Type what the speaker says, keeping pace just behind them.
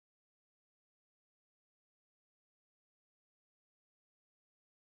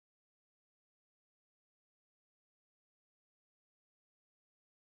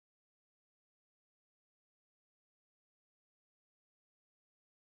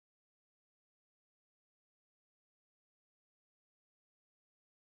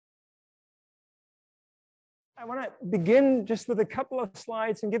I want to begin just with a couple of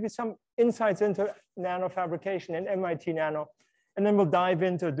slides and give you some insights into nano-fabrication and MIT.nano, and then we'll dive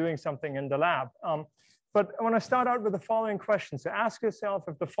into doing something in the lab. But I want to start out with the following question. So ask yourself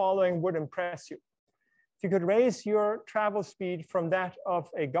if the following would impress you. If you could raise your travel speed from that of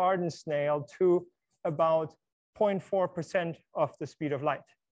a garden snail to about 0.4% of the speed of light.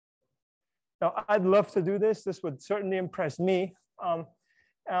 Now, I'd love to do this. This would certainly impress me.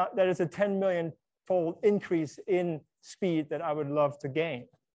 That is a 10 million-fold increase in speed that I would love to gain.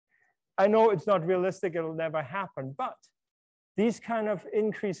 I know it's not realistic. It'll never happen. But these kind of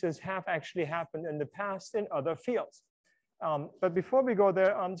increases have actually happened in the past in other fields. But before we go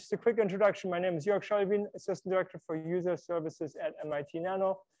there, just a quick introduction. My name is Jorg Scholvin, Assistant Director for User Services at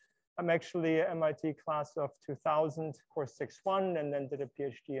MIT.nano. I'm actually an MIT class of 2000, course 6-1, and then did a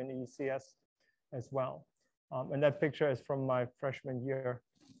PhD in ECS as well. And that picture is from my freshman year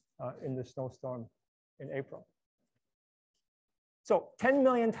in the snowstorm in April. So 10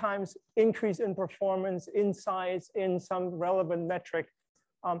 million times increase in performance, in size, in some relevant metric.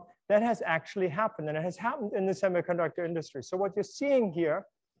 That has actually happened, and it has happened in the semiconductor industry. So what you're seeing here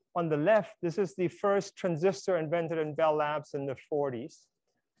on the left, this is the first transistor invented in Bell Labs in the 40s.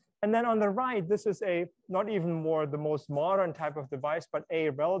 And then on the right, this is a not even more the most modern type of device, but a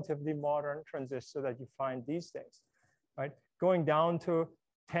relatively modern transistor that you find these days, right? Going down to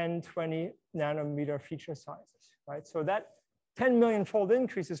 10, 20 nanometer feature sizes, right? So that 10 million-fold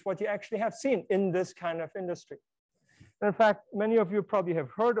increase is what you actually have seen in this kind of industry. And in fact, many of you probably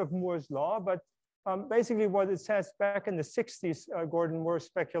have heard of Moore's law, but basically what it says back in the 60s, Gordon Moore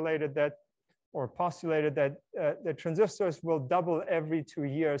speculated that, or postulated that the transistors will double every 2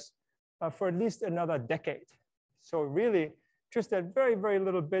 years for at least another decade. So really, just that very, very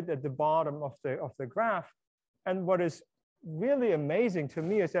little bit at the bottom of the graph. And what is really amazing to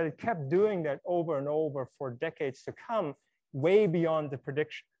me is that it kept doing that over and over for decades to come, way beyond the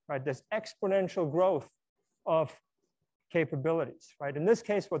prediction, right? There's exponential growth of capabilities, right? In this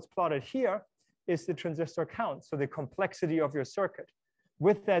case, what's plotted here is the transistor count, so the complexity of your circuit.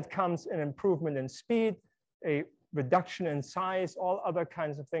 With that comes an improvement in speed, a reduction in size, all other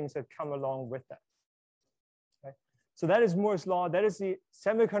kinds of things that come along with that. Okay? So that is Moore's law. That is the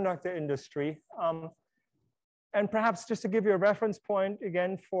semiconductor industry. And perhaps just to give you a reference point,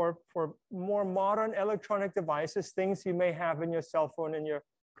 again, for more modern electronic devices, things you may have in your cell phone, in your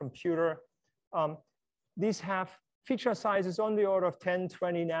computer, these have feature sizes on the order of 10,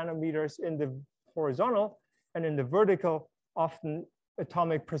 20 nanometers in the horizontal, and in the vertical, often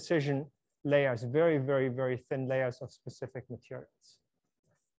atomic precision layers, very, very, very thin layers of specific materials.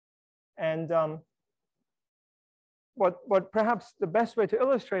 And what perhaps the best way to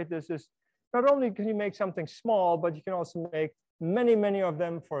illustrate this is, not only can you make something small, but you can also make many, many of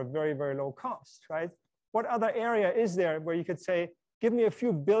them for a very, very low cost, right? What other area is there where you could say, give me a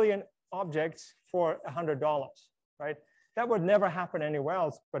few billion objects for $100, right? That would never happen anywhere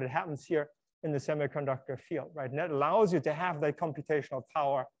else, but it happens here in the semiconductor field, right? And that allows you to have that computational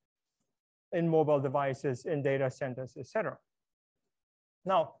power in mobile devices, in data centers, et cetera.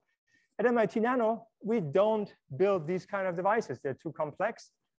 Now, at MIT.nano, we don't build these kind of devices. They're too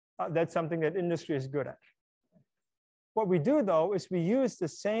complex. That's something that industry is good at. What we do, though, is we use the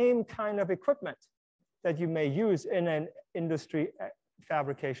same kind of equipment that you may use in an industry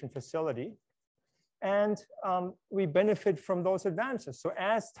fabrication facility. And we benefit from those advances. So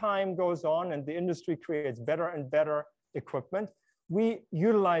as time goes on and the industry creates better and better equipment, we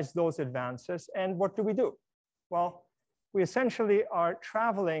utilize those advances. And what do? Well, we essentially are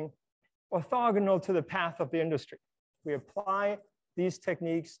traveling orthogonal to the path of the industry. We apply these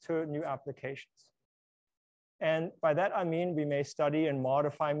techniques to new applications. And by that, I mean, we may study and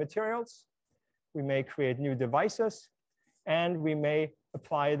modify materials. We may create new devices, and we may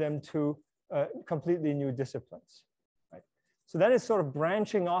apply them to completely new disciplines. Right? So that is sort of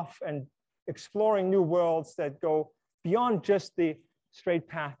branching off and exploring new worlds that go beyond just the straight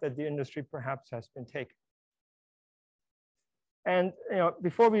path that the industry perhaps has been taking. And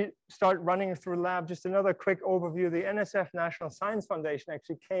before we start running through the lab, just another quick overview. The NSF National Science Foundation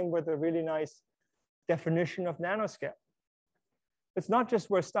actually came with a really nice definition of nanoscale. It's not just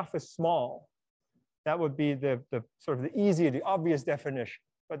where stuff is small. That would be the sort of the easy, the obvious definition.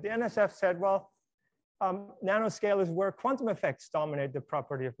 But the NSF said, well, nanoscale is where quantum effects dominate the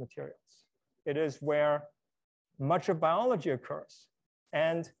property of materials. It is where much of biology occurs,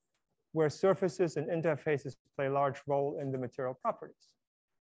 and where surfaces and interfaces play a large role in the material properties.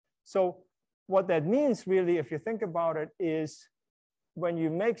 So what that means really, if you think about it, is when you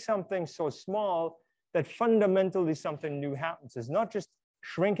make something so small that fundamentally something new happens. It's not just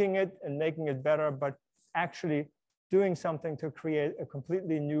shrinking it and making it better, but actually doing something to create a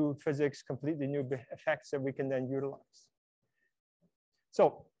completely new physics, completely new effects that we can then utilize.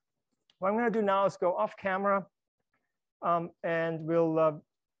 So what I'm going to do now is go off camera, and we'll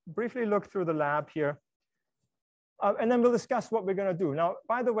briefly look through the lab here. And then we'll discuss what we're going to do. Now,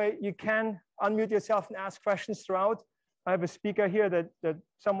 by the way, you can unmute yourself and ask questions throughout. I have a speaker here that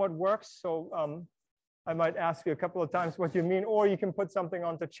somewhat works. So I might ask you a couple of times what you mean, or you can put something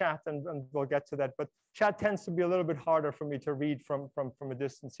onto chat and we'll get to that. But chat tends to be a little bit harder for me to read from a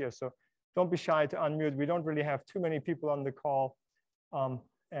distance here. So don't be shy to unmute. We don't really have too many people on the call.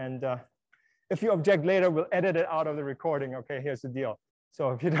 If you object later, we'll edit it out of the recording. Okay, here's the deal. So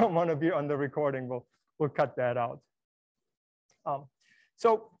if you don't want to be on the recording, we'll cut that out.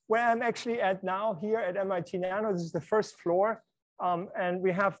 So where I'm actually at now here at MIT.nano, this is the first floor. And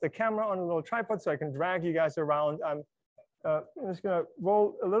we have the camera on a little tripod so I can drag you guys around. I'm just going to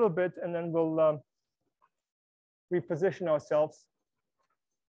roll a little bit and then we'll reposition ourselves.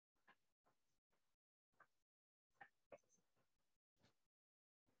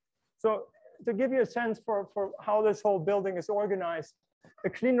 So to give you a sense for how this whole building is organized, a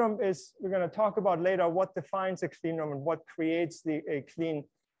clean room is, we're going to talk about later what defines a clean room and what creates a clean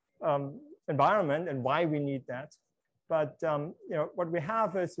environment and why we need that. But what we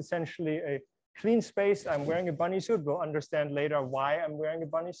have is essentially a clean space. I'm wearing a bunny suit. We'll understand later why I'm wearing a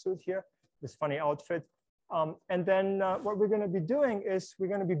bunny suit here, this funny outfit. And then what we're going to be doing is we're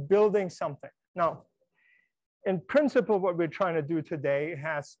going to be building something. Now, in principle, what we're trying to do today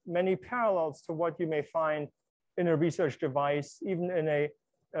has many parallels to what you may find in a research device, even in a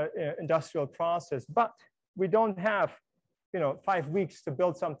industrial process. But we don't have 5 weeks to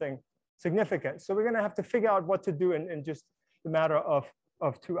build something significant. So we're going to have to figure out what to do in just a matter of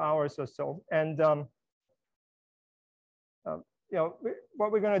 2 hours or so. And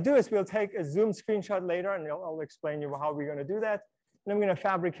what we're going to do is we'll take a zoom screenshot later, and I'll explain you how we're going to do that. And I'm going to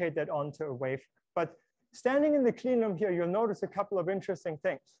fabricate that onto a wafer. But standing in the clean room here, you'll notice a couple of interesting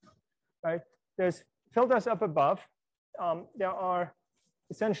things, right? There's filters up above. There are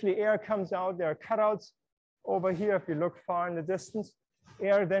essentially air comes out. There are cutouts over here. If you look far in the distance,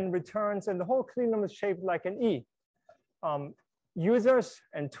 air then returns, and the whole clean room is shaped like an E. Users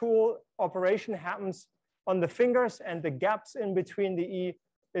and tool operation happens on the fingers, and the gaps in between the E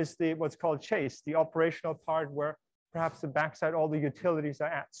is what's called chase, the operational part where perhaps the backside all the utilities are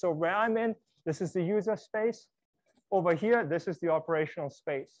at. So where I'm in, this is the user space. Over here, this is the operational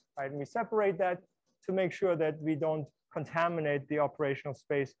space, right? And we separate that to make sure that we don't contaminate the operational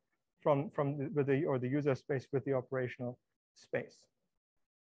space or the user space with the operational space.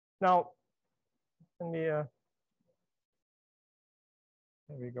 Now, let me, there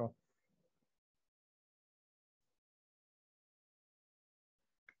we go.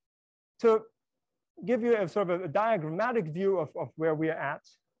 To give you a sort of a diagrammatic view of where we are at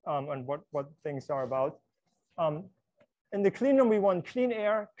and what things are about. In the clean room, we want clean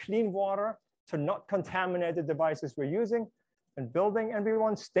air, clean water to not contaminate the devices we're using and building. And we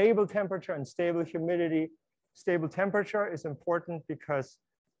want stable temperature and stable humidity. Stable temperature is important because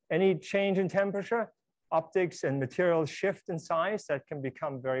any change in temperature, optics and materials shift in size, that can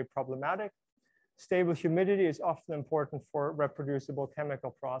become very problematic. Stable humidity is often important for reproducible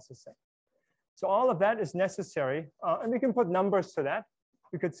chemical processing. So all of that is necessary. And we can put numbers to that.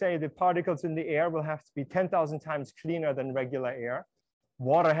 We could say the particles in the air will have to be 10,000 times cleaner than regular air.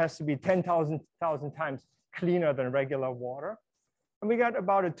 Water has to be 10,000 times cleaner than regular water. And we got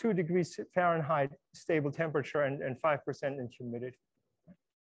about a 2 degrees Fahrenheit stable temperature and 5% in humidity.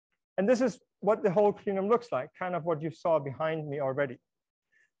 And this is what the whole clean room looks like, kind of what you saw behind me already,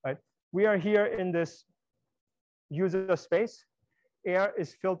 right? We are here in this user space. Air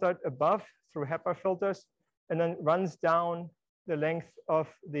is filtered above through HEPA filters and then runs down the length of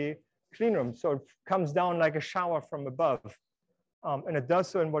the clean room. So it comes down like a shower from above. And it does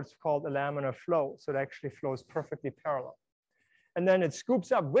so in what's called a laminar flow. So it actually flows perfectly parallel. And then it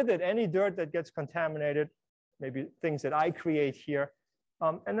scoops up with it any dirt that gets contaminated, maybe things that I create here,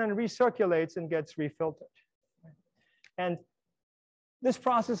 and then recirculates and gets refiltered. And this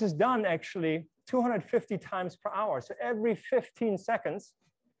process is done actually 250 times per hour. So every 15 seconds,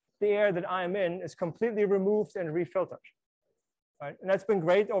 the air that I'm in is completely removed and refiltered. Right? And that's been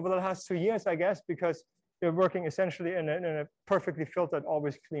great over the last 2 years, I guess, because we're working essentially in a perfectly filtered,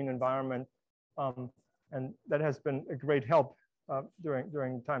 always clean environment. And that has been a great help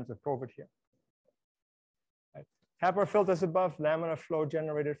during times of COVID here. Right? HEPA filters above, laminar flow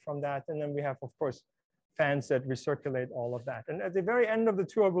generated from that. And then we have, of course, fans that recirculate all of that. And at the very end of the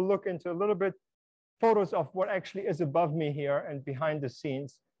tour, we'll look into a little bit photos of what actually is above me here and behind the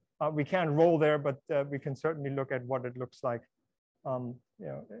scenes. We can't roll there, but we can certainly look at what it looks like, you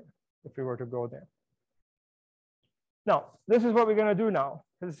know, if we were to go there. Now, this is what we're going to do now.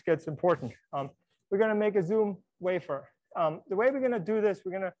 This gets important. We're going to make a Zoom wafer. The way we're going to do this,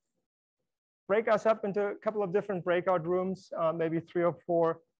 we're going to break us up into a couple of different breakout rooms, maybe 3 or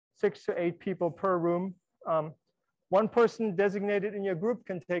 4, 6 to 8 people per room. One person designated in your group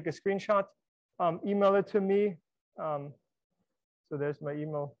can take a screenshot, email it to me. So there's my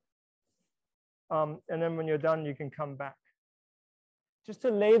email. And then when you're done, you can come back. Just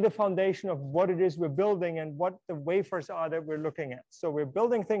to lay the foundation of what it is we're building and what the wafers are that we're looking at. So we're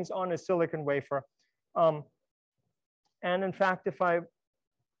building things on a silicon wafer. And in fact, if I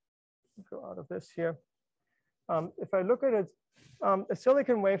go out of this here, if I look at it, a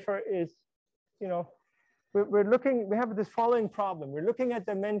silicon wafer is, you know, we have this following problem. We're looking at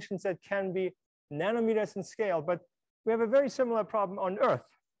dimensions that can be nanometers in scale, but we have a very similar problem on Earth.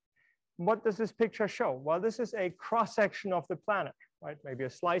 What does this picture show? Well, this is a cross-section of the planet, right? Maybe a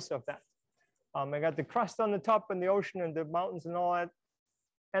slice of that. I got the crust on the top and the ocean and the mountains and all that.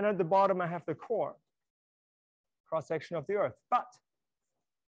 And at the bottom, I have the core, cross-section of the Earth. But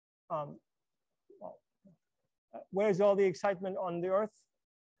where's all the excitement on the Earth?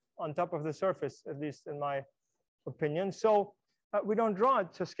 On top of the surface, at least in my opinion. So we don't draw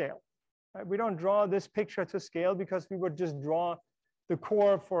it to scale. Right? We don't draw this picture to scale because we would just draw the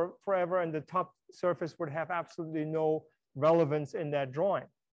core for forever and the top surface would have absolutely no relevance in that drawing.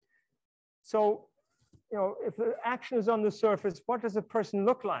 So, you know, if the action is on the surface, what does a person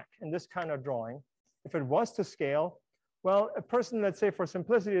look like in this kind of drawing? If it was to scale, well, a person, let's say for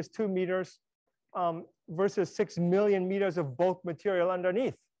simplicity, is 2 meters versus 6 million meters of bulk material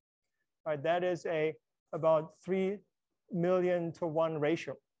underneath. Right? That is about 3 million to 1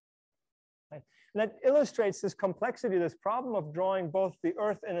 ratio. Right? And that illustrates this complexity, this problem of drawing both the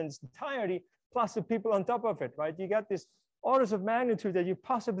Earth in its entirety plus the people on top of it. Right? You got these orders of magnitude that you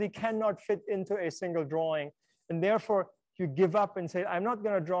possibly cannot fit into a single drawing. And therefore, you give up and say, I'm not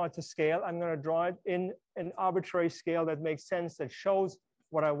going to draw it to scale. I'm going to draw it in an arbitrary scale that makes sense, that shows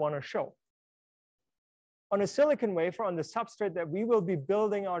what I want to show. On a silicon wafer, on the substrate that we will be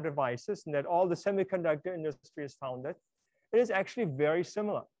building our devices and that all the semiconductor industry is founded, it is actually very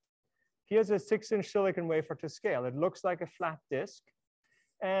similar. Here's a 6-inch silicon wafer to scale. It looks like a flat disk.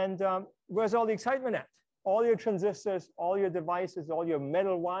 And where's all the excitement at? All your transistors, all your devices, all your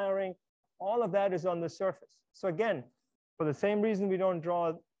metal wiring, all of that is on the surface. So again, for the same reason we don't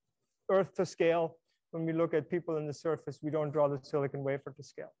draw Earth to scale, when we look at people in the surface, we don't draw the silicon wafer to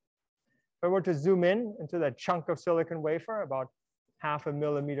scale. If I were to zoom in into that chunk of silicon wafer, about 0.5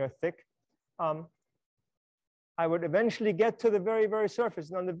 millimeter thick, I would eventually get to the very, very surface.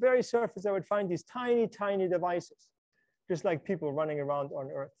 And on the very surface, I would find these tiny, tiny devices, just like people running around on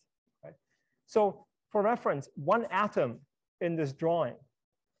Earth. Right? So for reference, 1 atom in this drawing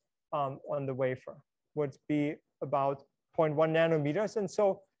on the wafer would be about 0.1 nanometers. And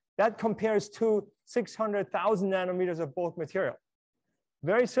so that compares to 600,000 nanometers of bulk material.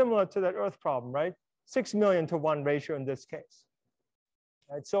 Very similar to that Earth problem, right? 6 million to 1 ratio in this case.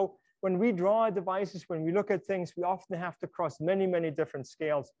 Right? So when we draw devices, when we look at things, we often have to cross many, many different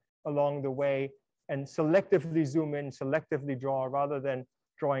scales along the way and selectively zoom in, selectively draw, rather than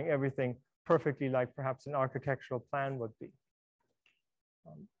drawing everything perfectly like perhaps an architectural plan would be.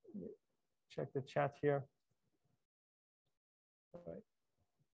 Check the chat here. All right.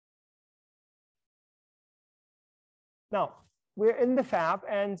 Now, we're in the fab,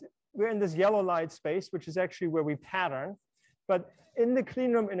 and we're in this yellow light space, which is actually where we pattern. But in the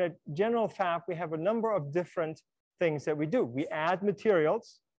clean room, in a general fab, we have a number of different things that we do. We add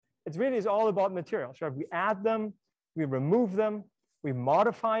materials. It really is all about materials. Right? We add them, we remove them, we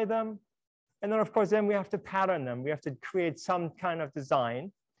modify them. And then, of course, then we have to pattern them. We have to create some kind of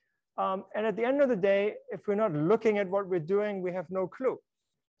design. And at the end of the day, if we're not looking at what we're doing, we have no clue.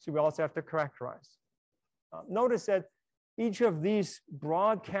 So we also have to characterize. Notice that each of these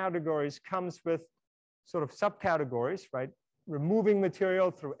broad categories comes with sort of subcategories, right? Removing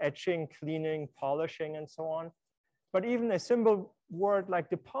material through etching, cleaning, polishing, and so on. But even a simple word like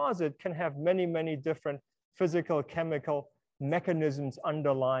deposit can have many, many different physical, chemical mechanisms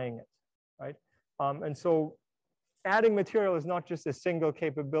underlying it, right? And so adding material is not just a single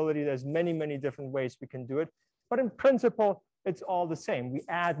capability. There's many, many different ways we can do it. But in principle, it's all the same. We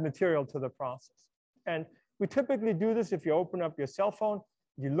add material to the process. And we typically do this if you open up your cell phone,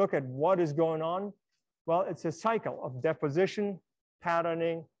 you look at what is going on. Well, it's a cycle of deposition,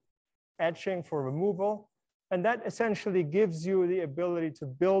 patterning, etching for removal. And that essentially gives you the ability to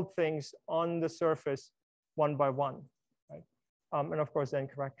build things on the surface one by one. Right? and of course then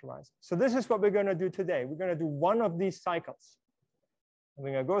characterize it. So this is what we're going to do today. We're going to do one of these cycles. And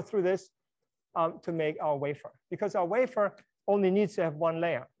we're going to go through this to make our wafer, because our wafer only needs to have one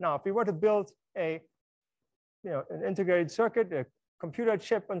layer. Now, if we were to build an integrated circuit, a computer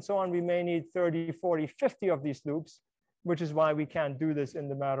chip, and so on, we may need 30, 40, 50 of these loops, which is why we can't do this in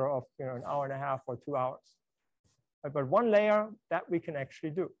the matter of an hour and a half or 2 hours. But one layer, that we can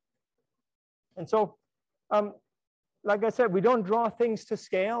actually do. And so, like I said, we don't draw things to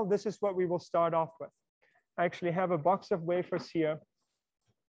scale. This is what we will start off with. I actually have a box of wafers here.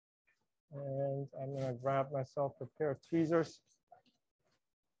 And I'm going to grab myself a pair of tweezers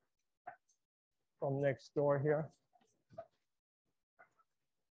from next door here.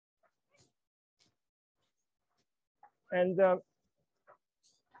 And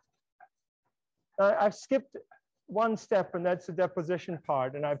I've skipped one step, and that's the deposition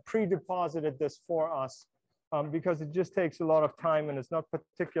part. And I've pre-deposited this for us because it just takes a lot of time and it's not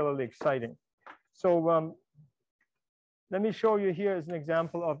particularly exciting. So let me show you here as an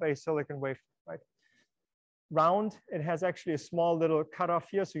example of a silicon wafer, right? Round, it has actually a small little cutoff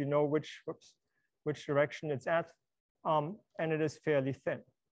here, so you know which direction it's at, and it is fairly thin.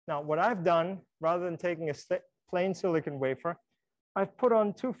 Now, what I've done, rather than taking a plain silicon wafer, I've put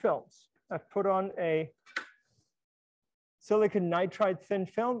on 2 films. I've put on a silicon nitride thin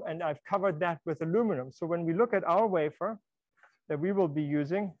film, and I've covered that with aluminum. So when we look at our wafer that we will be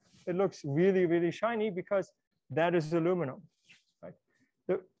using, it looks really, really shiny because that is aluminum, right?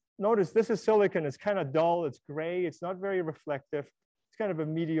 Notice this is silicon. It's kind of dull. It's gray. It's not very reflective. It's kind of a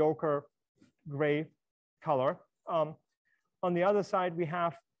mediocre gray color. On the other side, we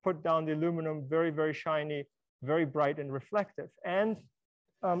have put down the aluminum, very, very shiny, very bright and reflective. And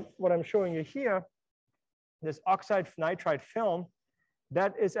what I'm showing you here, this oxide nitride film,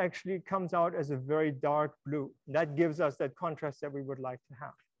 that is actually comes out as a very dark blue. And that gives us that contrast that we would like to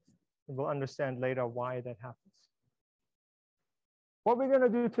have. And we'll understand later why that happens. What we're going to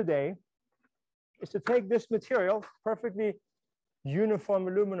do today is to take this material, perfectly uniform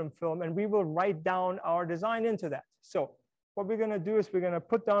aluminum film, and we will write down our design into that. So what we're going to do is we're going to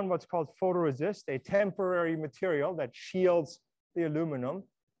put down what's called photoresist, a temporary material that shields the aluminum.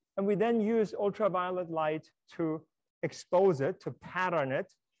 And we then use ultraviolet light to expose it, to pattern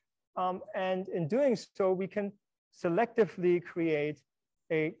it. And in doing so, we can selectively create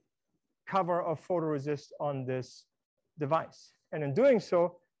a cover of photoresist on this device. And in doing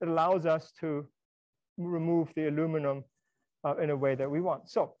so, it allows us to remove the aluminum in a way that we want.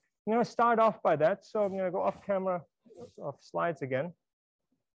 So I'm going to start off by that. So I'm going to go off camera, off slides again.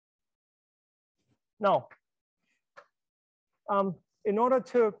 Now, in order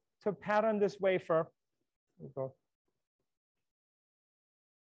to pattern this wafer,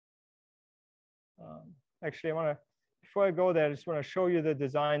 actually, before I go there, I just want to show you the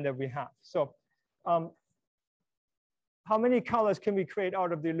design that we have. So how many colors can we create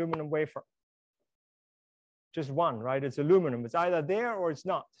out of the aluminum wafer? Just one, right? It's aluminum. It's either there or it's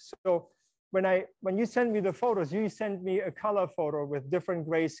not. So when you send me the photos, you send me a color photo with different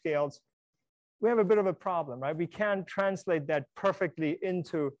gray scales. We have a bit of a problem, right? We can't translate that perfectly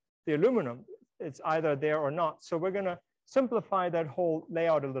into the aluminum. It's either there or not. So we're going to simplify that whole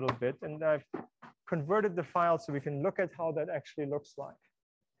layout a little bit. And I've converted the file so we can look at how that actually looks like.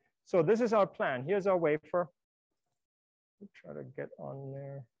 So this is our plan. Here's our wafer. Try to get on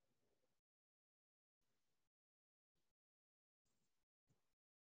there.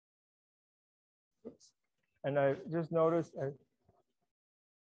 Oops. And I just noticed I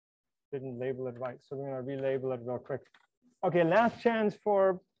didn't label it right. So we're going to relabel it real quick. OK, last chance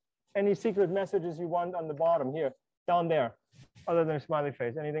for any secret messages you want on the bottom here, down there, other than a smiley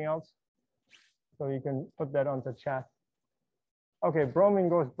face. Anything else? So you can put that onto chat. OK, bromine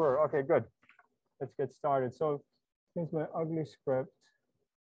goes burr. OK, good. Let's get started. So here's my ugly script.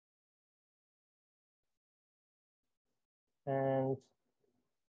 And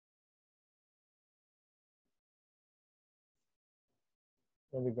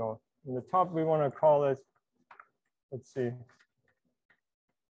there we go. In the top, we want to call it, let's see,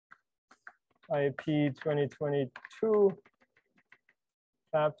 IAP 2022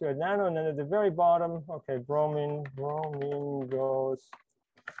 fab to nano. And then at the very bottom, OK, bromine goes.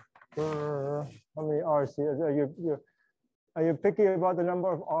 How many R's here? Are you picky about the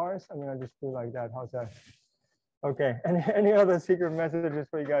number of R's? I'm going to just do like that. How's that? OK, any other secret messages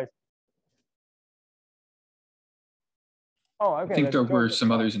for you guys? Oh, OK. I think there were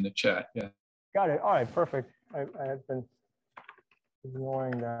some others in the chat. Yeah. Got it. All right, perfect. I had been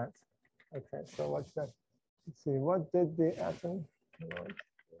ignoring that. OK, so what's that? Let's see. What did the atom?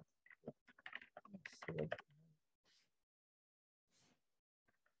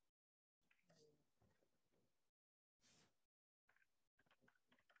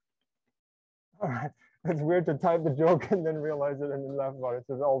 All right. It's weird to type the joke and then realize it and then laugh about it.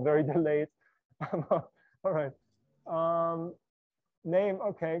 So it's all very delayed. All right. Name,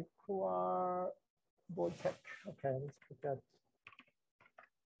 okay. Vortex. Okay, let's put that.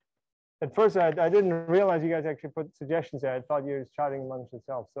 At first, I didn't realize you guys actually put suggestions there. I thought you were chatting amongst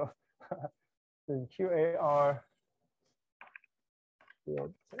yourselves. So QAR.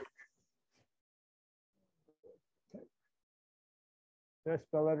 Did I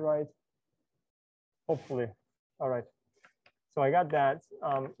spell that right? Hopefully. All right. So I got that.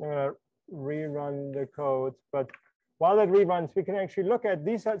 I'm going to rerun the code. But while that reruns, we can actually look at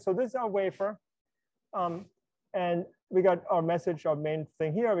these. So this is our wafer. And we got our message, our main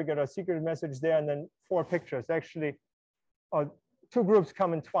thing here. We got our secret message there, and then 4 pictures. Actually, 2 groups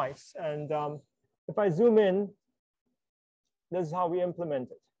come in twice. And if I zoom in, this is how we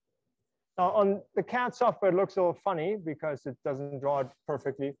implement it. Now, on the CAD software, it looks a little funny because it doesn't draw it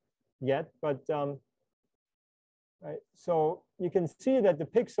perfectly yet. But right, so you can see that the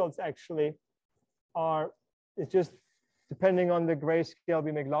pixels actually are, it's just depending on the grayscale,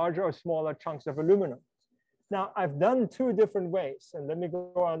 we make larger or smaller chunks of aluminum. Now, I've done 2 different ways. And let me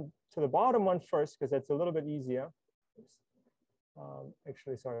go on to the bottom one first, because that's a little bit easier.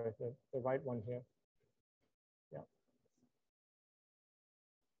 Actually, sorry, the right one here. Yeah.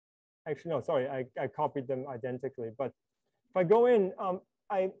 Actually, no, sorry, I copied them identically. But if I go in,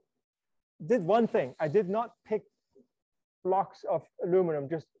 I did one thing. I did not pick blocks of aluminum,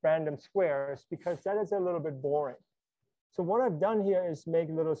 just random squares, because that is a little bit boring. So what I've done here is make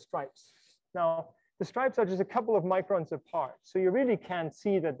little stripes. Now, the stripes are just a couple of microns apart. So you really can't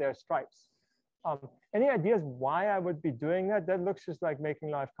see that they're stripes. Any ideas why I would be doing that? That looks just like making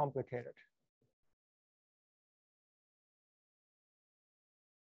life complicated.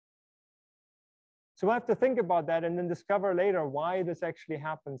 So I have to think about that and then discover later why this actually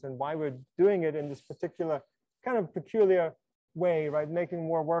happens and why we're doing it in this particular kind of peculiar way, right? Making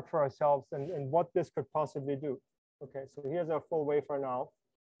more work for ourselves and what this could possibly do. Okay, so here's our full wafer now.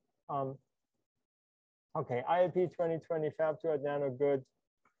 Okay, IAP 2020 Fab 2 at Nano, good.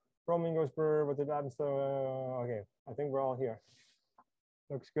 Roaming goes brr with the lab. So okay, I think we're all here.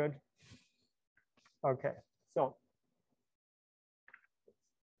 Looks good. Okay, so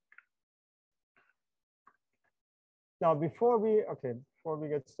now before we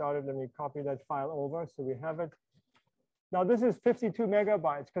get started, let me copy that file over so we have it. Now this is 52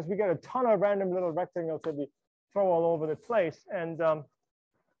 megabytes because we get a ton of random little rectangles that we throw all over the place. And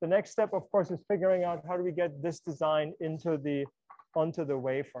the next step, of course, is figuring out how do we get this design onto the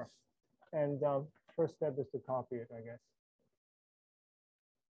wafer. And first step is to copy it, I guess.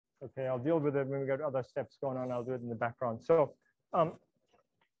 Okay, I'll deal with it when we got other steps going on. I'll do it in the background. So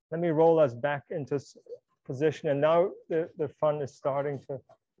let me roll us back into position. And now the fun is starting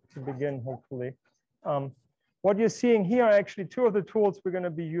to begin, hopefully. What you're seeing here are actually 2 of the tools we're going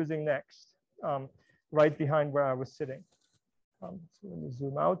to be using next, right behind where I was sitting. So let me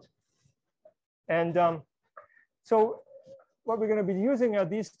zoom out. And so what we're going to be using are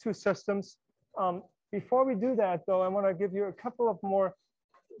these 2 systems. Before we do that, though, I want to give you a couple of more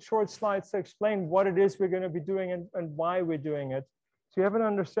short slides to explain what it is we're going to be doing and why we're doing it. So you have an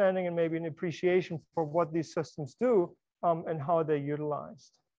understanding and maybe an appreciation for what these systems do and how they're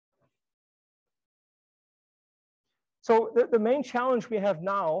utilized. So the main challenge we have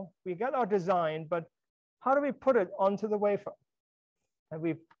now, we got our design, but how do we put it onto the wafer? And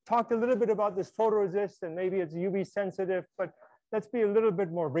we've talked a little bit about this photoresist and maybe it's UV sensitive, but let's be a little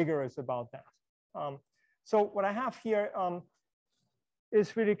bit more rigorous about that. So what I have here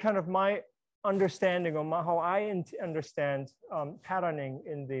is really kind of my understanding or how I understand patterning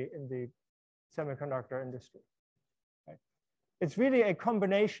in the semiconductor industry. Right? It's really a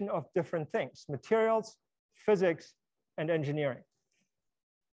combination of different things: materials, physics, and engineering.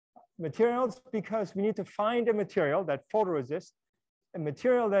 Materials, because we need to find a material that photoresists, a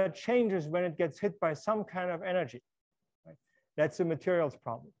material that changes when it gets hit by some kind of energy. Right? That's a materials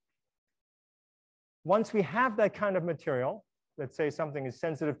problem. Once we have that kind of material, let's say something is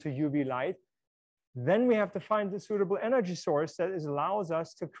sensitive to UV light, then we have to find the suitable energy source that allows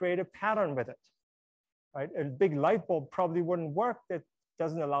us to create a pattern with it. Right? A big light bulb probably wouldn't work that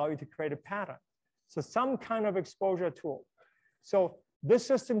doesn't allow you to create a pattern. So some kind of exposure tool. So this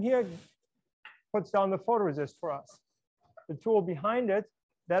system here puts down the photoresist for us. The tool behind it,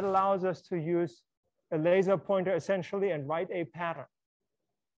 that allows us to use a laser pointer essentially and write a pattern.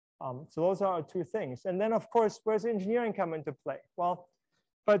 So those are our 2 things. And then, of course, where's engineering come into play? Well,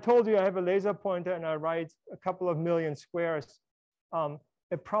 if I told you I have a laser pointer and I write a couple of million squares,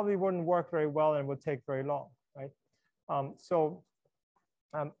 it probably wouldn't work very well and would take very long, right?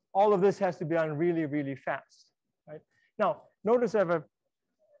 all of this has to be done really, really fast, right? Now, notice I've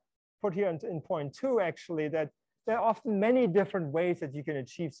put here in point 2, actually, that there are often many different ways that you can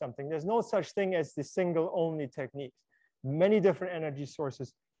achieve something. There's no such thing as the single only techniques. Many different energy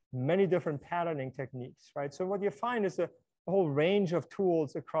sources, many different patterning techniques, right? So what you find is a whole range of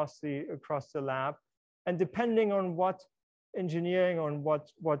tools across the lab. And depending on what engineering, on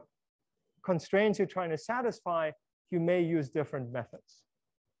what constraints you're trying to satisfy, you may use different methods.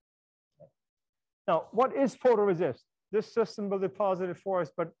 Now, what is photoresist? This system will deposit it for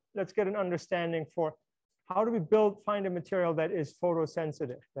us, but let's get an understanding for how do we find a material that is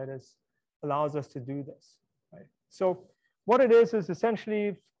photosensitive, that allows us to do this, right? So what it is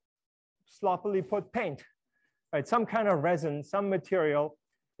essentially, sloppily put, paint, right? Some kind of resin, some material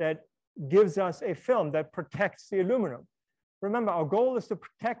that gives us a film that protects the aluminum. Remember, our goal is to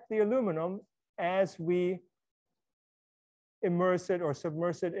protect the aluminum as we immerse it or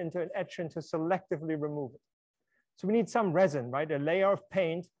submerge it into an etchant to selectively remove it. So we need some resin, right? A layer of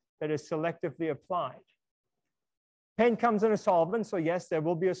paint that is selectively applied. Paint comes in a solvent, so yes, there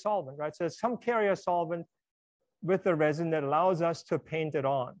will be a solvent, right? So there's some carrier solvent with the resin that allows us to paint it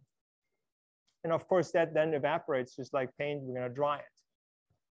on. And of course, that then evaporates just like paint. We're going to dry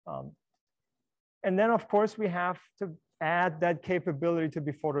it. And then, of course, we have to add that capability to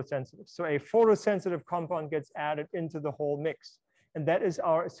be photosensitive. So a photosensitive compound gets added into the whole mix. And that is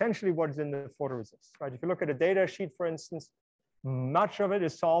essentially what is in the photoresist, right? If you look at a data sheet, for instance, much of it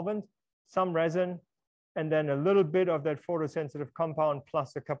is solvent, some resin, and then a little bit of that photosensitive compound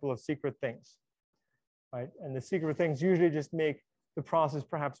plus a couple of secret things, right? And the secret things usually just make the process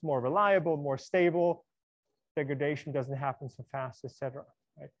perhaps more reliable, more stable. Degradation doesn't happen so fast, et cetera,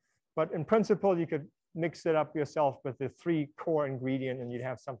 right? But in principle, you could mix it up yourself with the 3 core ingredient and you'd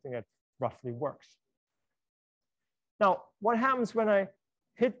have something that roughly works. Now, what happens when I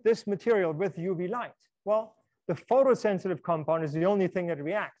hit this material with UV light? Well, the photosensitive compound is the only thing that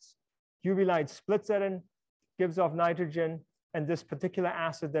reacts. UV light splits it in, gives off nitrogen, and this particular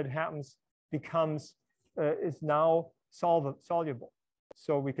acid that is now soluble.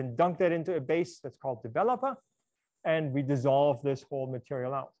 So we can dunk that into a base that's called developer, and we dissolve this whole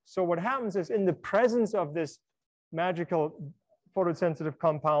material out. So what happens is, in the presence of this magical photosensitive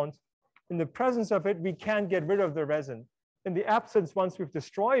compound, in the presence of it, we can't get rid of the resin. In the absence, once we've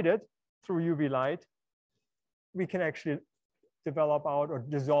destroyed it through UV light, we can actually develop out or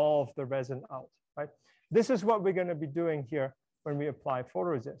dissolve the resin out, right? This is what we're going to be doing here when we apply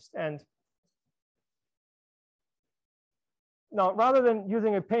photoresist. And now, rather than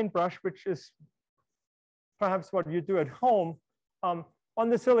using a paintbrush, which is perhaps what you do at home, on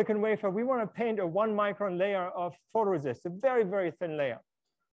the silicon wafer, we want to paint a 1 micron layer of photoresist, a very, very thin layer.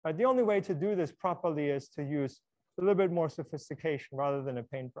 Right? The only way to do this properly is to use a little bit more sophistication rather than a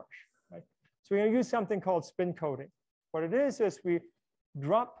paintbrush. Right? So we're going to use something called spin coating. What it is we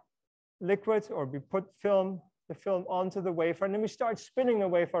drop liquids or we put the film onto the wafer, and then we start spinning the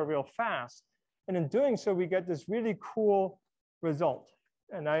wafer real fast. And in doing so, we get this really cool result.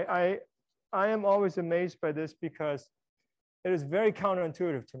 And I am always amazed by this because it is very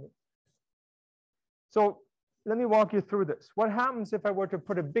counterintuitive to me. So let me walk you through this. What happens if I were to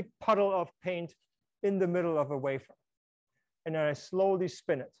put a big puddle of paint in the middle of a wafer? And then I slowly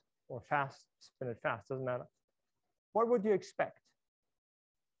spin it, or spin it fast, doesn't matter. What would you expect?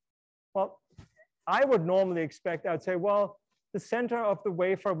 Well, I would normally expect, I'd say, well, the center of the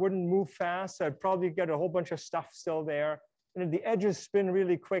wafer wouldn't move fast. So I'd probably get a whole bunch of stuff still there. And then the edges spin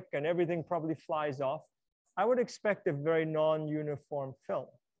really quick and everything probably flies off. I would expect a very non-uniform film.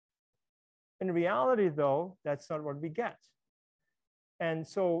 In reality, though, that's not what we get. And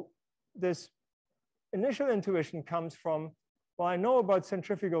so this initial intuition comes from, well, I know about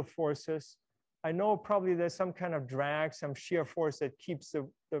centrifugal forces. I know probably there's some kind of drag, some shear force that keeps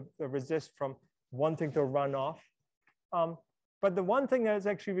the resist from wanting to run off. But the one thing that is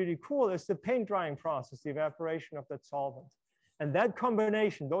actually really cool is the paint drying process, the evaporation of that solvent. And that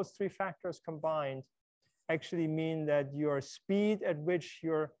combination, those 3 factors combined, actually mean that your speed at which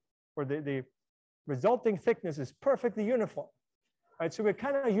the resulting thickness is perfectly uniform. Right? So we're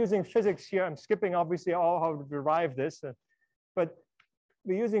kind of using physics here. I'm skipping, obviously, all how to derive this. But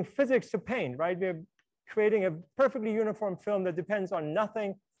we're using physics to paint, right? We're creating a perfectly uniform film that depends on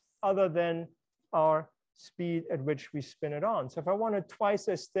nothing other than our speed at which we spin it on. So if I want it twice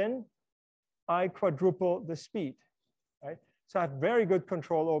as thin, I quadruple the speed, right? So I have very good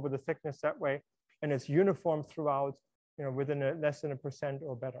control over the thickness that way, and it's uniform throughout, within less than 1%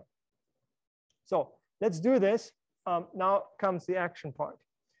 or better. So let's do this. Now comes the action part.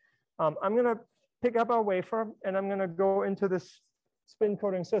 I'm going to pick up our wafer, and I'm going to go into this spin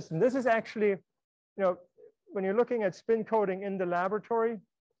coating system. This is actually, when you're looking at spin coating in the laboratory,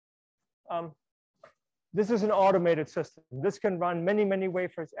 this is an automated system. This can run many, many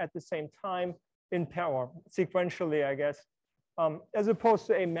wafers at the same time in parallel, sequentially, I guess, as opposed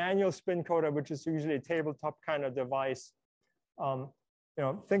to a manual spin coater, which is usually a tabletop kind of device.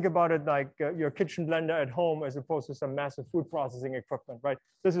 Think about it like your kitchen blender at home as opposed to some massive food processing equipment, right?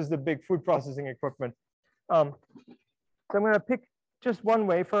 This is the big food processing equipment. So I'm going to pick just one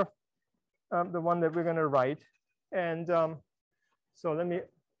wafer, the one that we're going to write. And so let me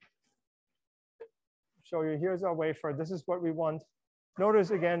show you. Here's our wafer. This is what we want. Notice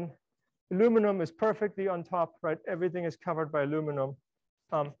again, aluminum is perfectly on top, right? Everything is covered by aluminum.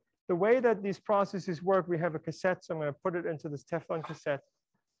 The way that these processes work, we have a cassette. So I'm going to put it into this Teflon cassette.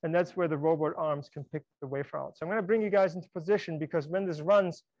 And that's where the robot arms can pick the wafer out. So I'm going to bring you guys into position because when this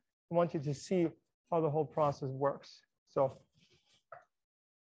runs, I want you to see how the whole process works. So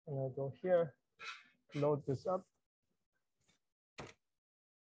I'm going to go here, load this up.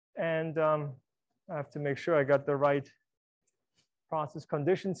 And I have to make sure I got the right process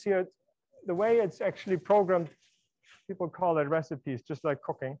conditions here. The way it's actually programmed, people call it recipes, just like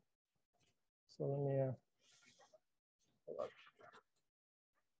cooking. So let me, like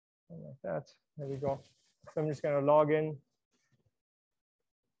that. There we go. So I'm just going to log in.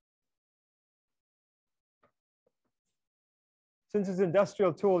 Since it's an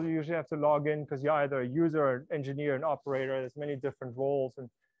industrial tool, you usually have to log in because you're either a user, or an engineer, an operator. There's many different roles in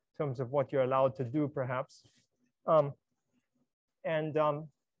terms of what you're allowed to do, perhaps.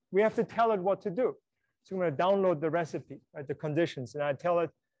 We have to tell it what to do. So I'm going to download the recipe, right, the conditions. And I tell it,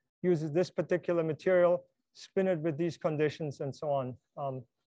 uses this particular material, spin it with these conditions, and so on.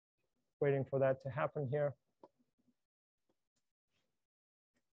 Waiting for that to happen here.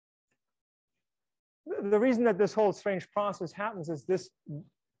 The reason that this whole strange process happens is this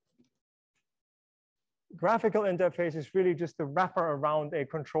graphical interface is really just a wrapper around a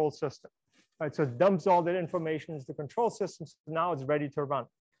control system. Right? So it dumps all that information into the control system. So now it's ready to run.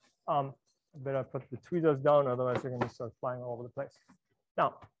 I better put the tweezers down, otherwise they're going to start flying all over the place.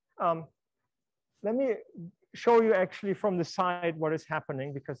 Now, let me show you actually from the side what is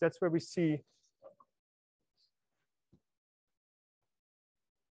happening, because that's where we see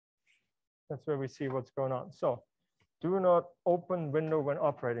what's going on. So do not open window when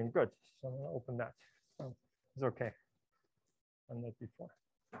operating. Good. So I'm going to open that. So it's OK. Done that before.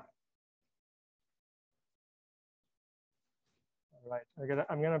 All right.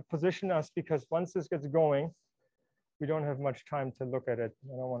 I'm going to position us because once this gets going, we don't have much time to look at it.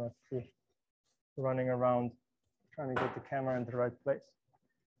 I don't want to be running around trying to get the camera into the right place.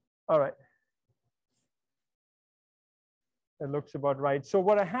 All right. It looks about right. So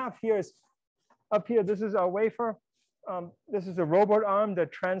what I have here is up here, this is our wafer. This is a robot arm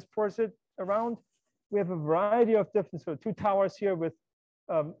that transports it around. We have a variety of different, so 2 towers here with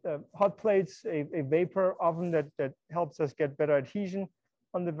hot plates, a vapor oven that helps us get better adhesion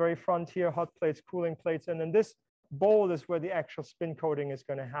on the very front here, hot plates, cooling plates. And then this bowl is where the actual spin coating is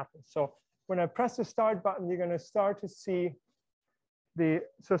going to happen. So when I press the start button, you're going to start to see the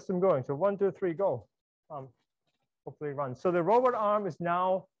system going. So 1, 2, 3, go. Hopefully run. So the robot arm is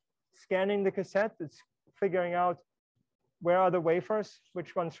now scanning the cassette. It's figuring out where are the wafers,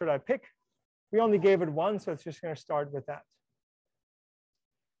 which one should I pick. We only gave it one, so it's just going to start with that.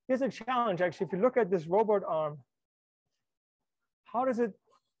 Here's a challenge, actually. If you look at this robot arm, how does it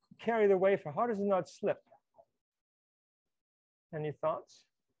carry the wafer? How does it not slip? Any thoughts?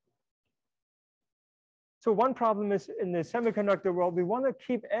 So one problem is in the semiconductor world, we want to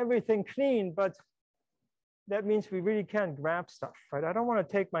keep everything clean, but that means we really can't grab stuff, right? I don't want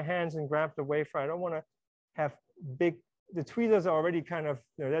to take my hands and grab the wafer. I don't want to have the tweezers are already kind of,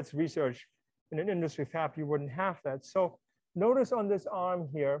 that's research. In an industry fab, you wouldn't have that. So notice on this arm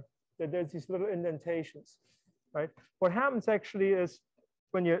here that there's these little indentations, right? What happens actually is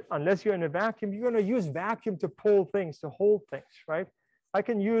unless you're in a vacuum, you're going to use vacuum to pull things, to hold things, right? I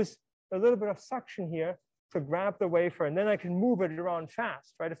can use a little bit of suction here to grab the wafer, and then I can move it around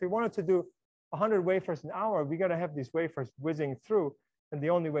fast, right? If we wanted to do 100 wafers an hour, we got to have these wafers whizzing through. And the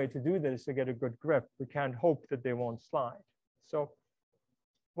only way to do this is to get a good grip. We can't hope that they won't slide. So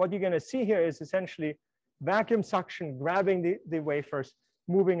what you're going to see here is essentially vacuum suction, grabbing the wafers,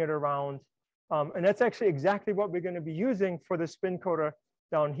 moving it around. And that's actually exactly what we're going to be using for the spin coater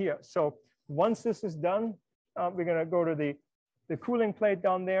down here. So once this is done, we're going to go to the cooling plate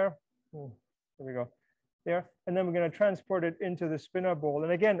down there. There we go. There. And then we're going to transport it into the spinner bowl.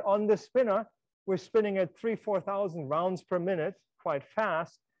 And again, on the spinner, we're spinning at 3,000–4,000 rounds per minute, quite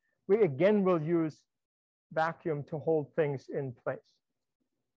fast. We again will use vacuum to hold things in place.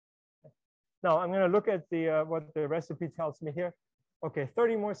 Now I'm going to look at the what the recipe tells me here. Okay,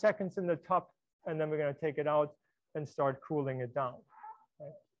 30 more seconds in the top, and then we're going to take it out and start cooling it down.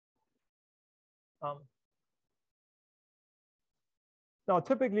 Right? Now,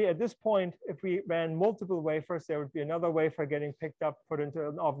 typically at this point, if we ran multiple wafers, there would be another wafer getting picked up, put into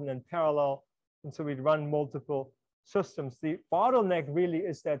an oven in parallel. And so we'd run multiple systems. The bottleneck really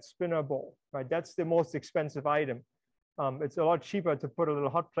is that spinner bowl, right? That's the most expensive item. It's a lot cheaper to put a little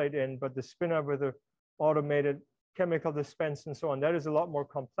hot plate in, but the spinner with the automated chemical dispense and so on, that is a lot more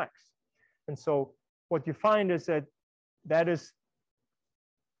complex. And so what you find is that that is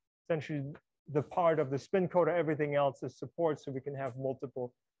essentially the part of the spin coater. Everything else is support, so we can have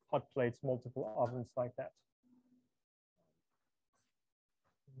multiple hot plates, multiple ovens like that.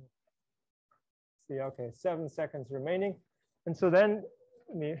 See, okay, 7 seconds remaining. And so then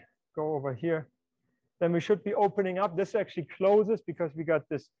let me go over here. Then we should be opening up. This actually closes because we got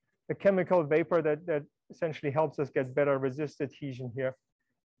this the chemical vapor that essentially helps us get better resist adhesion here.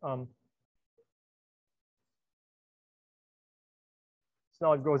 So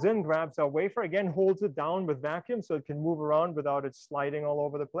now it goes in, grabs our wafer, again holds it down with vacuum so it can move around without it sliding all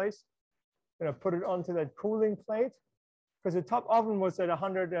over the place. I'm going to put it onto that cooling plate because the top oven was at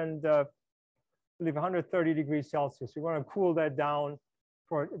 130 degrees Celsius. We want to cool that down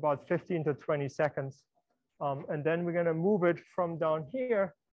for about 15 to 20 seconds. And then we're going to move it from down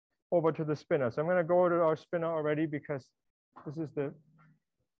here over to the spinner. So I'm going to go to our spinner already because this is the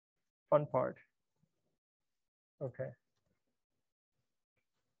fun part. Okay.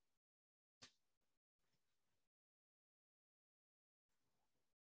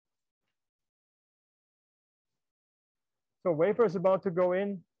 So wafer is about to go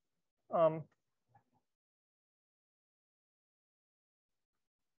in.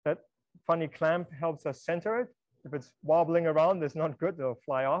 That funny clamp helps us center it. If it's wobbling around, it's not good, it'll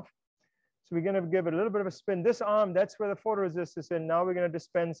fly off. So we're gonna give it a little bit of a spin. This arm, that's where the photoresist is in. Now we're gonna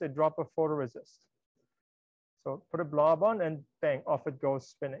dispense a drop of photoresist. So put a blob on and bang, off it goes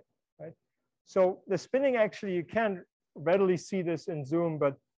spinning, right? So the spinning actually, you can't readily see this in Zoom,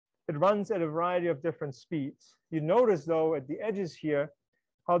 but it runs at a variety of different speeds. You notice though at the edges here,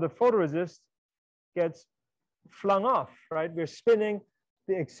 how the photoresist gets flung off, right? We're spinning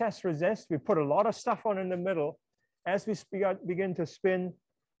the excess resist. We put a lot of stuff on in the middle. As we begin to spin,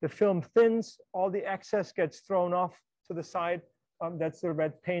 the film thins, all the excess gets thrown off to the side. That's the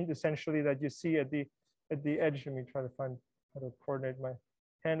red paint essentially that you see at the edge. Let me try to find how to coordinate my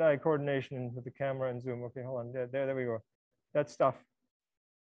hand-eye coordination with the camera and Zoom. Okay, hold on, there we go. That stuff.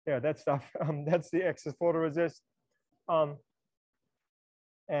 Yeah, that stuff. That's the excess photoresist.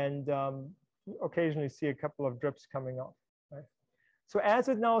 Occasionally see a couple of drips coming off. Right? So as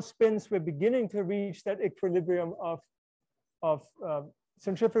it now spins, we're beginning to reach that equilibrium of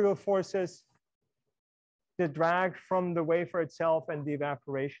centrifugal forces, the drag from the wafer itself, and the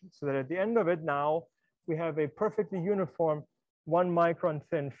evaporation. So that at the end of it now, we have a perfectly uniform 1 micron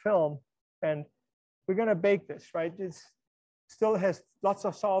thin film. And we're going to bake this, right? It still has lots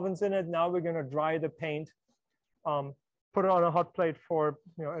of solvents in it. Now we're going to dry the paint, put it on a hot plate for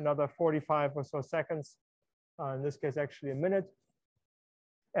another 45 or so seconds. In this case, actually a minute.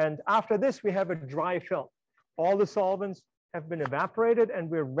 And after this, we have a dry film. All the solvents have been evaporated, and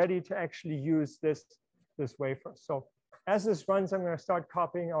we're ready to actually use this wafer. So as this runs, I'm going to start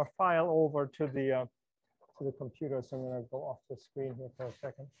copying our file over to the computer. So I'm going to go off the screen here for a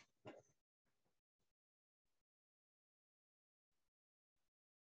second.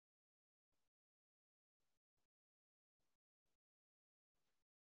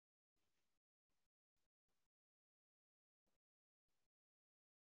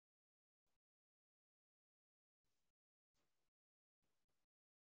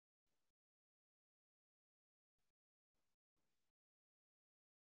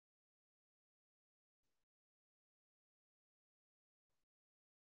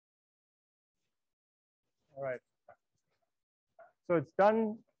 All right. So it's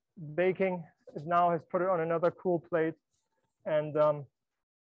done baking. It now has put it on another cool plate. And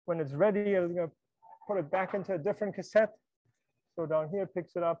when it's ready, I'm going to put it back into a different cassette. So down here,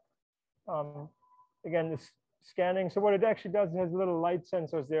 picks it up. Again, it's scanning. So what it actually does, it has little light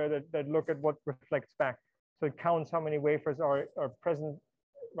sensors there that look at what reflects back. So it counts how many wafers are present.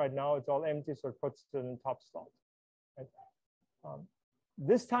 Right now, it's all empty, so it puts it in top slot. Right?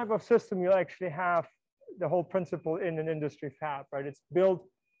 This type of system, you'll actually have the whole principle in an industry fab, right? It's built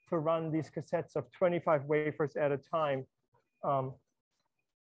to run these cassettes of 25 wafers at a time.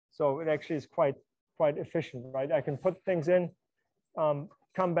 So it actually is quite efficient, right? I can put things in,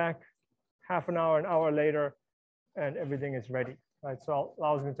 come back half an hour, an hour later, and everything is ready. right? So it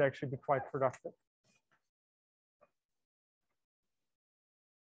allows me to actually be quite productive.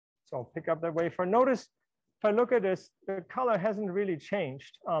 So I'll pick up that wafer. Notice if I look at this, the color hasn't really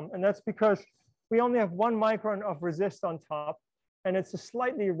changed. And that's because we only have 1 micron of resist on top, and it's a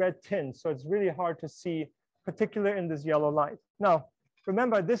slightly red tint. So it's really hard to see, particularly in this yellow light. Now,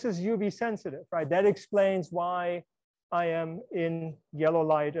 remember, this is UV sensitive, right? That explains why I am in yellow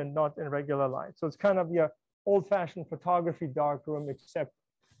light and not in regular light. So it's kind of your old-fashioned photography darkroom, except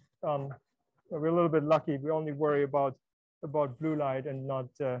we're a little bit lucky. We only worry about blue light and not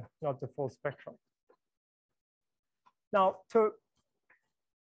the full spectrum. Now, to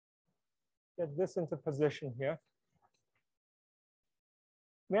get this into position here,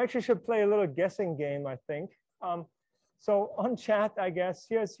 we actually should play a little guessing game, I think. So on chat, I guess,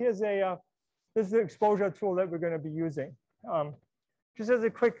 this is the exposure tool that we're going to be using. Just as a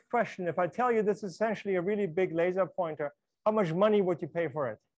quick question, if I tell you this is essentially a really big laser pointer, how much money would you pay for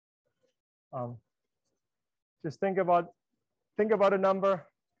it? Just think about a number,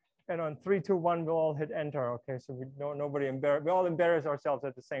 and on 3, 2, 1, we'll all hit enter. Okay, so we all embarrass ourselves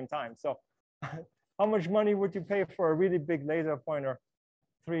at the same time. So how much money would you pay for a really big laser pointer?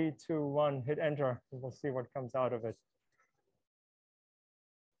 3, 2, 1, hit enter. We'll see what comes out of it.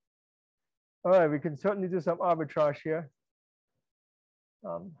 All right, we can certainly do some arbitrage here.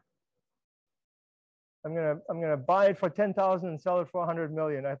 I'm gonna buy it for 10,000 and sell it for 100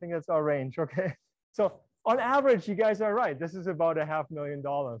 million. I think that's our range. Okay, so on average, you guys are right. This is about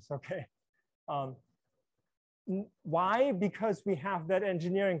 $500,000. Okay, why? Because we have that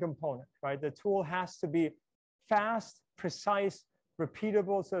engineering component, right? The tool has to be fast, precise,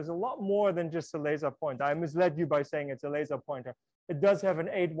 repeatable. So there's a lot more than just a laser pointer. I misled you by saying it's a laser pointer. It does have an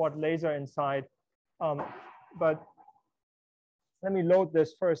 8-watt laser inside, but let me load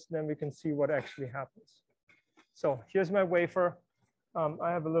this first, and then we can see what actually happens. So here's my wafer.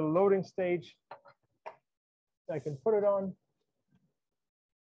 I have a little loading stage. I can put it on.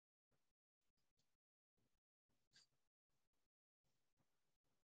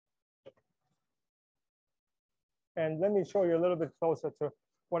 And let me show you a little bit closer to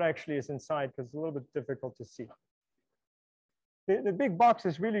what actually is inside, because it's a little bit difficult to see. The big box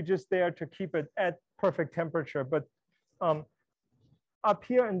is really just there to keep it at perfect temperature. But up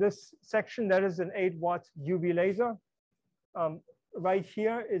here in this section, that is an 8-watt UV laser. Right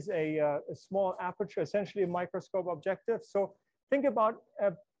here is a small aperture, essentially a microscope objective. So think about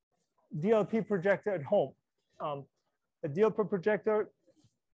a DLP projector at home. A DLP projector,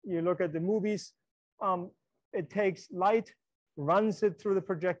 you look at the movies, it takes light, runs it through the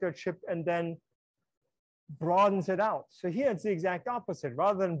projector chip, and then broadens it out. So here it's the exact opposite.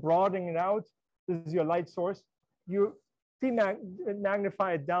 Rather than broadening it out, this is your light source, you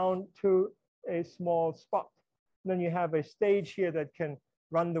magnify it down to a small spot. And then you have a stage here that can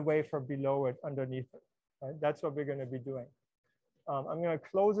run the wafer below it, underneath it. Right? That's what we're going to be doing. I'm going to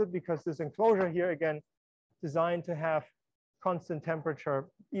close it because this enclosure here, again, designed to have constant temperature,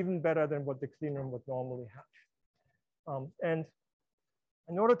 even better than what the clean room would normally have. And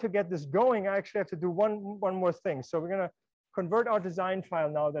in order to get this going, I actually have to do one more thing. So we're going to convert our design file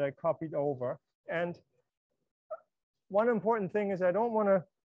now that I copied over. And one important thing is I don't want to,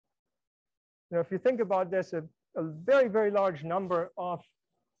 if you think about this, a very, very large number of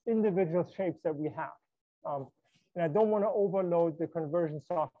individual shapes that we have. And I don't want to overload the conversion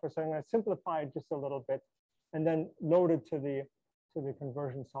software. So I'm going to simplify it just a little bit and then load it to the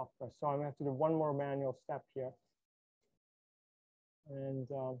conversion software. So I'm going to have to do one more manual step here. And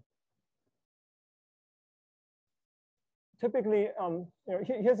typically,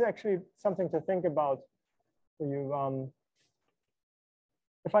 here's actually something to think about for you.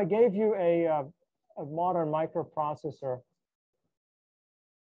 If I gave you a modern microprocessor,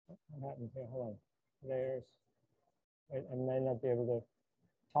 what happened here? Hold on. There's, I may not be able to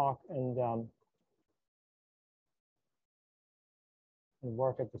talk and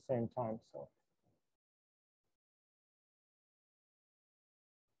work at the same time. So.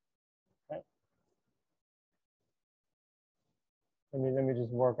 Let me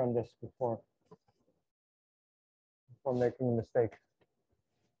just work on this before making a mistake.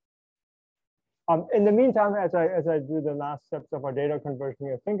 In the meantime, as I do the last steps of our data conversion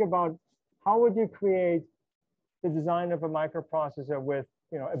here, think about how would you create the design of a microprocessor with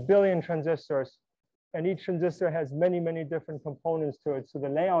 1 billion transistors, and each transistor has many, many different components to it. So the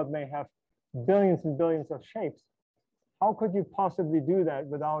layout may have billions and billions of shapes. How could you possibly do that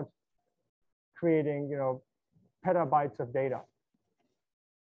without creating petabytes of data?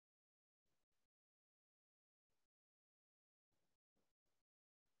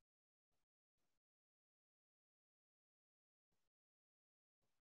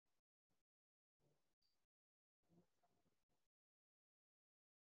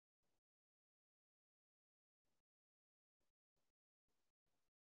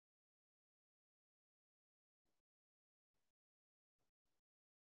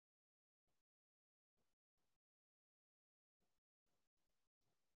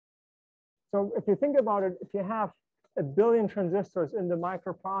 So if you think about it, if you have 1 billion transistors in the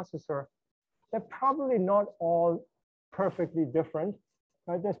microprocessor, they're probably not all perfectly different,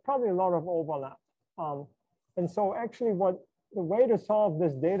 right? There's probably a lot of overlap. And so actually the way to solve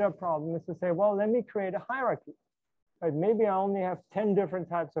this data problem is to say, well, let me create a hierarchy, right? Maybe I only have 10 different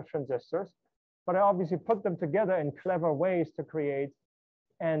types of transistors, but I obviously put them together in clever ways to create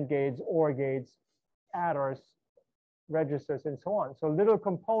AND gates, OR gates, adders, registers, and so on. So little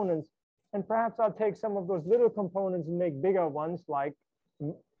components, and perhaps I'll take some of those little components and make bigger ones, like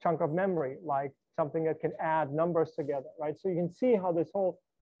a chunk of memory, like something that can add numbers together, right? So you can see how this whole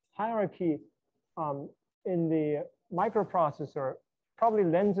hierarchy in the microprocessor probably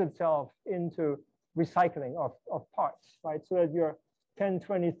lends itself into recycling of parts, right? So that your 10,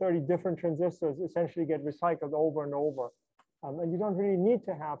 20, 30 different transistors essentially get recycled over and over. And you don't really need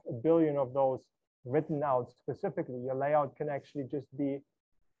to have 1 billion of those written out specifically. Your layout can actually just be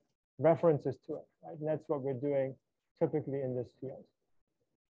references to it, right? And that's what we're doing typically in this field.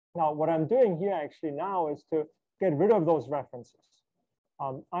 Now, what I'm doing here actually now is to get rid of those references.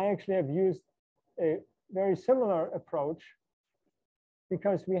 I actually have used a very similar approach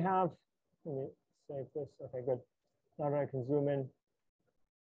because we have, let me save this. Okay, good. Now that I can zoom in.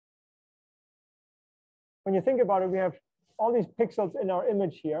 When you think about it, we have all these pixels in our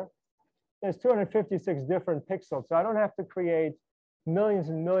image here. There's 256 different pixels. So I don't have to create millions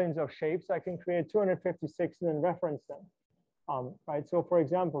and millions of shapes. I can create 256 and then reference them. Right. So for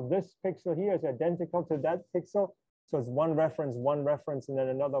example, this pixel here is identical to that pixel. So it's one reference, and then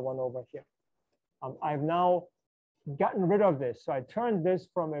another one over here. I've now gotten rid of this. So I turned this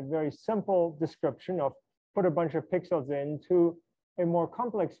from a very simple description of put a bunch of pixels in to a more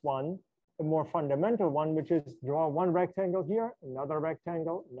complex one, a more fundamental one, which is draw one rectangle here, another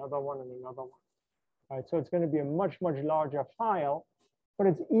rectangle, another one, and another one. All right, so it's going to be a much, much larger file, but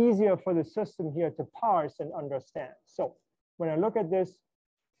it's easier for the system here to parse and understand. So when I look at this,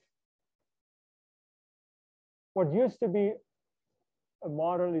 what used to be a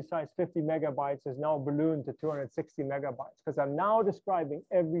moderately sized 50 megabytes is now ballooned to 260 megabytes because I'm now describing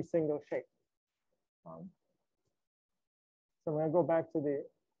every single shape. So I'm going to go back to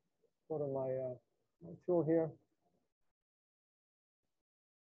go to my tool here.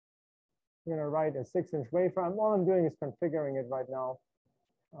 I'm going to write a 6-inch wafer. All I'm doing is configuring it right now.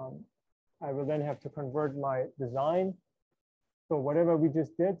 I will then have to convert my design. So whatever we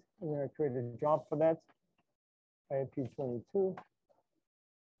just did, I'm going to create a job for that. IAP 22.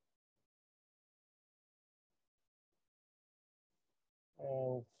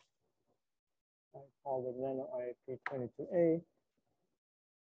 And I call it nano IAP 22A.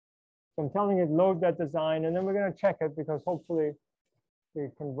 So I'm telling it load that design, and then we're going to check it because hopefully we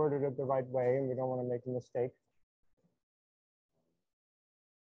converted it the right way and we don't want to make a mistake.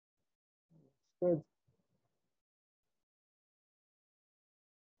 Good.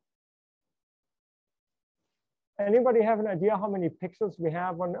 Anybody have an idea how many pixels we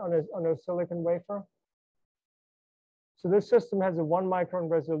have on a silicon wafer? So this system has a 1 micron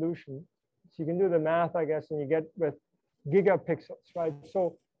resolution. So you can do the math, I guess, and you get with gigapixels, right?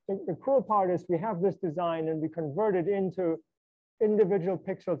 So the cool part is we have this design and we convert it into individual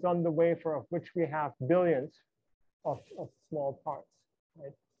pixels on the wafer, of which we have billions of small parts,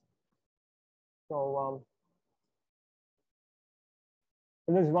 right? So,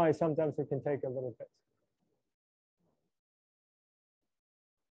 and this is why sometimes it can take a little bit.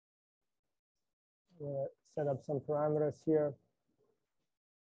 I'm going to set up some parameters here.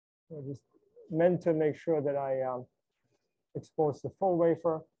 I just meant to make sure that I expose the full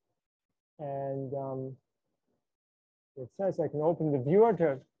wafer. And it says I can open the viewer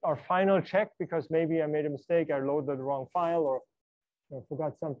to our final check because maybe I made a mistake. I loaded the wrong file or I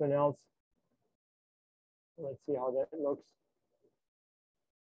forgot something else. Let's see how that looks.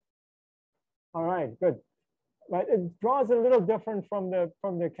 All right, good. Right, it draws a little different from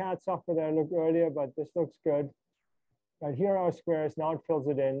the CAD software that I looked earlier, but this looks good. Right, here are our squares. Now it fills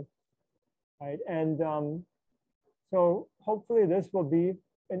it in. Right, and so hopefully this will be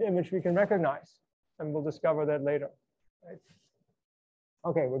an image we can recognize, and we'll discover that later. Right.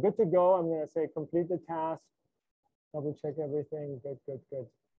 Okay, we're good to go. I'm going to say complete the task. Double check everything. Good, good, good.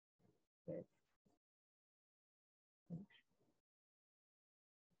 Okay.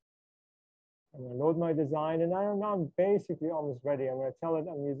 I'm going to load my design, and now I'm basically almost ready. I'm going to tell it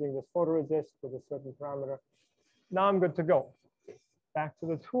I'm using this photoresist with a certain parameter. Now I'm good to go. Back to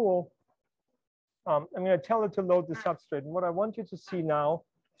the tool. I'm going to tell it to load the substrate. And what I want you to see now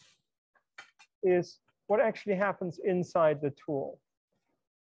is what actually happens inside the tool.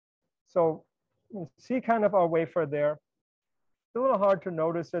 So you see kind of our wafer there. It's a little hard to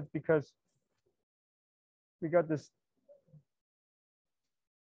notice it because we got this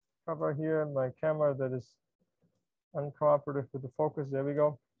cover here in my camera that is uncooperative with the focus. There we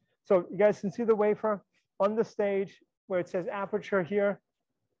go. So you guys can see the wafer on the stage where it says aperture here.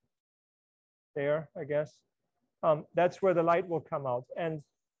 There, I guess. That's where the light will come out. And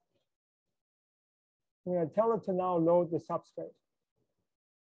we're going to tell it to now load the substrate.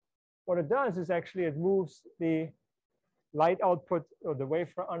 What it does is actually it moves the light output or the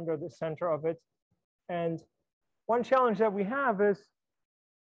wafer under the center of it. And one challenge that we have is,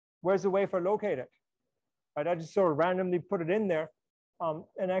 where's the wafer located? Right, I just sort of randomly put it in there.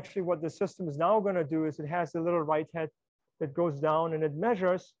 And actually what the system is now going to do is it has a little right head that goes down and it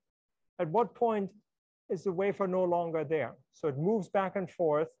measures at what point is the wafer no longer there. So it moves back and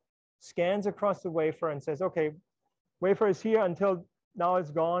forth, scans across the wafer and says, okay, wafer is here until now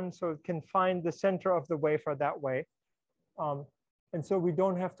it's gone. So it can find the center of the wafer that way. And so we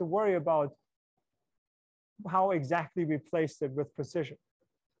don't have to worry about how exactly we placed it with precision.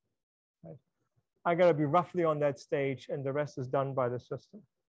 Right? I got to be roughly on that stage and the rest is done by the system.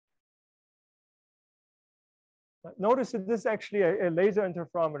 Notice that this is actually a laser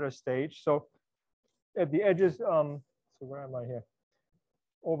interferometer stage. So at the edges, so where am I here?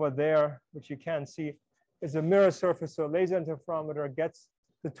 Over there, which you can't see, is a mirror surface. So laser interferometer gets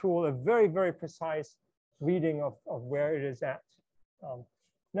the tool a very, very precise reading of where it is at. And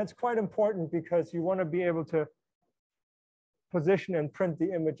that's quite important because you want to be able to position and print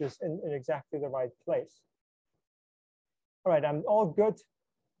the images in exactly the right place. All right, I'm all good.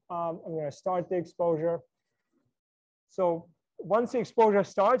 I'm going to start the exposure. So once the exposure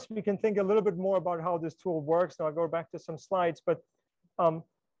starts, we can think a little bit more about how this tool works. Now I'll go back to some slides, but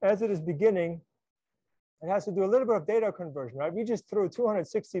as it is beginning, it has to do a little bit of data conversion, right? We just threw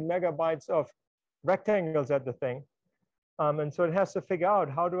 260 megabytes of rectangles at the thing. And so it has to figure out,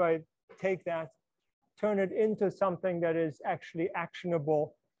 how do I take that, turn it into something that is actually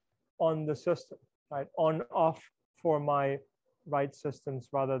actionable on the system, right? On, off for my right systems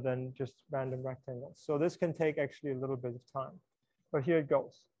rather than just random rectangles. So this can take actually a little bit of time, but here it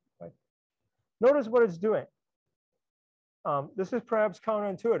goes, right? Notice what it's doing. This is perhaps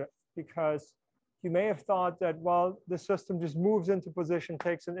counterintuitive because you may have thought that, well, the system just moves into position,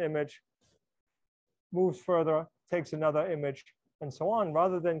 takes an image, moves further, takes another image, and so on,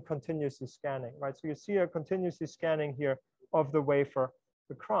 rather than continuously scanning, right? So you see a continuously scanning here of the wafer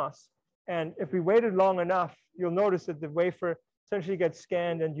across. And if we waited long enough, you'll notice that the wafer essentially gets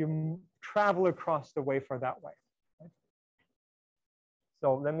scanned and you travel across the wafer that way. Right?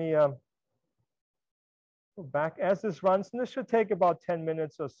 So let me go back as this runs, and this should take about 10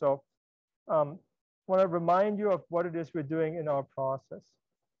 minutes or so. I want to remind you of what it is we're doing in our process.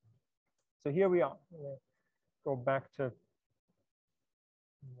 So here we are. Go back to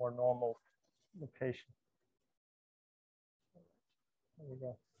more normal location. There we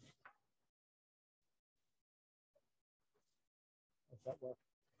go. Does that work?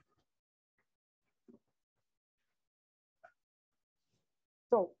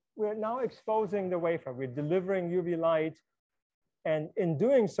 So we're now exposing the wafer. We're delivering UV light, and in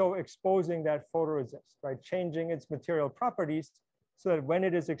doing so, exposing that photoresist, right? Changing its material properties so that when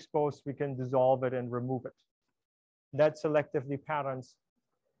it is exposed, we can dissolve it and remove it. That selectively patterns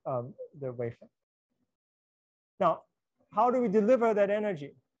the wafer. Now, how do we deliver that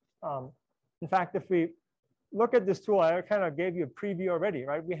energy? In fact, if we look at this tool, I kind of gave you a preview already,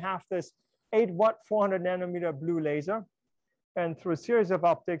 right? We have this 8-watt, 400 nanometer blue laser, and through a series of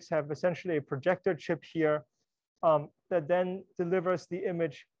optics have essentially a projector chip here that then delivers the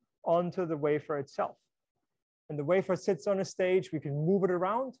image onto the wafer itself. And the wafer sits on a stage, we can move it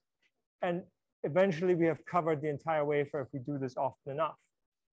around, and eventually we have covered the entire wafer if we do this often enough.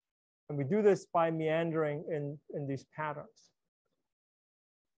 And we do this by meandering in these patterns.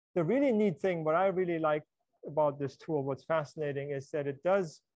 The really neat thing, what I really like about this tool, what's fascinating, is that it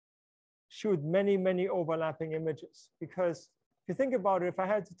does shoot many, many overlapping images. Because if you think about it, if I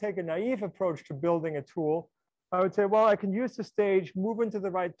had to take a naive approach to building a tool, I would say, well, I can use the stage, move into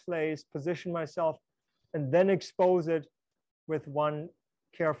the right place, position myself, and then expose it with one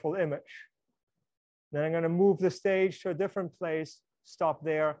careful image. Then I'm going to move the stage to a different place, stop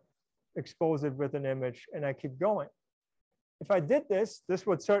there, expose it with an image, and I keep going. If I did this, this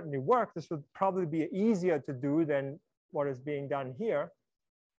would certainly work. This would probably be easier to do than what is being done here.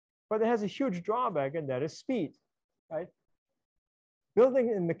 But it has a huge drawback, and that is speed, right?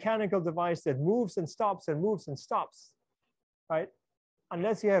 Building a mechanical device that moves and stops and moves and stops, right?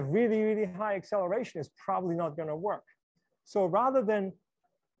 Unless you have really, really high acceleration, is probably not going to work. So rather than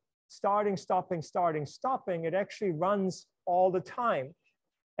starting, stopping, starting, stopping, it actually runs all the time.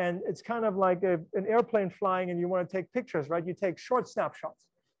 And it's kind of like an airplane flying and you want to take pictures, right? You take short snapshots,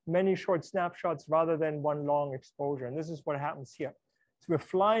 many short snapshots rather than one long exposure. And this is what happens here. So we're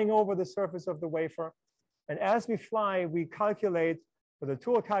flying over the surface of the wafer. And as we fly, we calculate, or the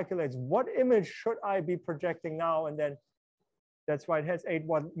tool calculates, what image should I be projecting now? And then that's why it has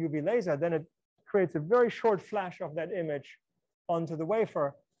 8-watt UV laser. Then it creates a very short flash of that image onto the wafer,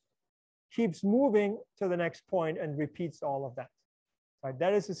 keeps moving to the next point and repeats all of that. Right?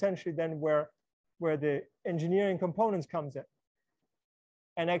 That is essentially then where the engineering components comes in.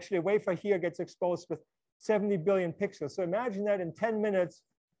 And actually a wafer here gets exposed with 70 billion pixels. So imagine that in 10 minutes,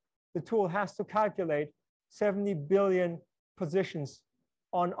 the tool has to calculate 70 billion positions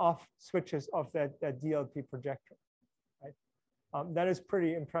on-off switches of that DLP projector. Right? That is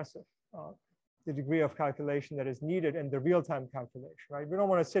pretty impressive, the degree of calculation that is needed in the real-time calculation. Right? We don't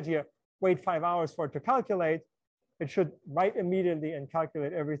want to sit here, wait 5 hours for it to calculate. It should write immediately and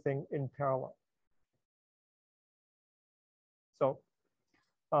calculate everything in parallel. So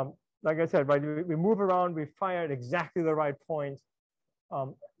like I said, right, we move around, we fire at exactly the right point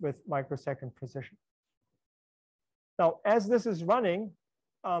with microsecond precision. Now, as this is running,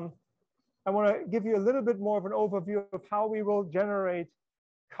 I want to give you a little bit more of an overview of how we will generate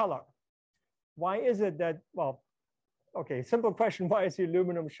color. Why is it that, well, okay, simple question, why is the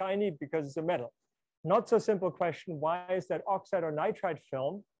aluminum shiny? Because it's a metal. Not so simple question, why is that oxide or nitride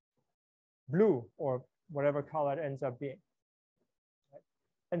film blue or whatever color it ends up being? Right?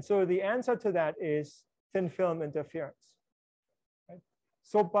 And so the answer to that is thin film interference. Right?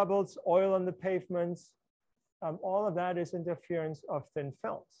 Soap bubbles, oil on the pavements, all of that is interference of thin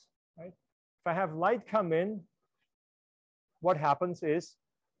films. Right? If I have light come in, what happens is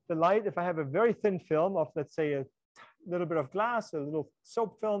the light, if I have a very thin film of, let's say, a little bit of glass, a little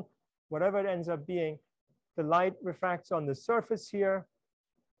soap film, whatever it ends up being, the light refracts on the surface here.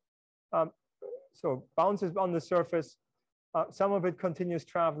 So bounces on the surface. Some of it continues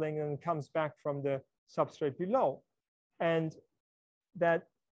traveling and comes back from the substrate below. And that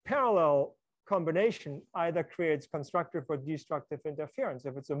parallel combination either creates constructive or destructive interference.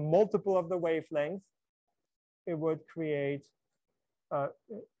 If it's a multiple of the wavelength, it would create,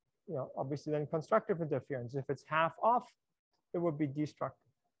 obviously then constructive interference. If it's half off, it would be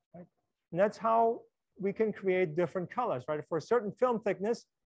destructive. Right? And that's how we can create different colors, right? For a certain film thickness,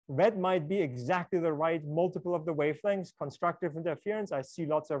 red might be exactly the right multiple of the wavelengths, constructive interference. I see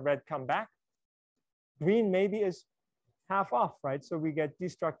lots of red come back. Green maybe is half off, right? So we get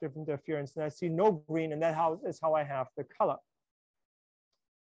destructive interference, and I see no green, and that is how I have the color.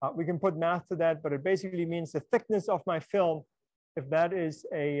 We can put math to that, but it basically means the thickness of my film, if that is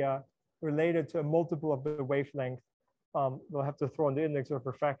related to a multiple of the wavelength, we'll have to throw in the index of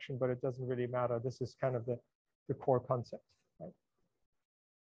refraction, but it doesn't really matter. This is kind of the core concept. Right?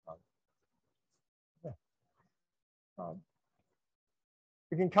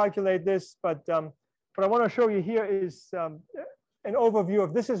 We can calculate this, but what I want to show you here is an overview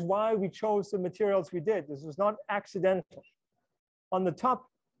of this is why we chose the materials we did. This was not accidental. On the top,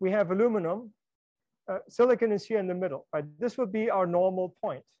 we have aluminum. Silicon is here in the middle. Right? This would be our normal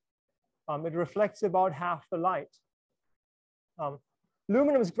point. It reflects about half the light.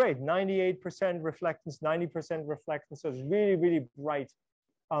 Aluminum is great, 98% reflectance, 90% reflectance, so it's really, really bright.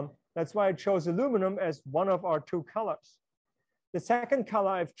 That's why I chose aluminum as one of our two colors. The second color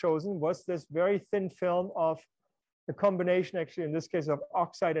I've chosen was this very thin film of the combination, actually, in this case, of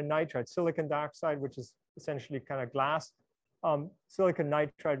oxide and nitride, silicon dioxide, which is essentially kind of glass, silicon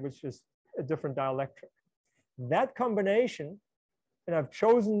nitride, which is a different dielectric. That combination, and I've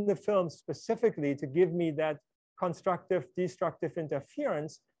chosen the film specifically to give me that constructive, destructive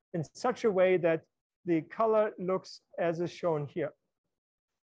interference in such a way that the color looks as is shown here,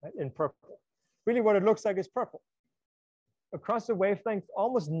 right, in purple. Really what it looks like is purple. Across the wavelength,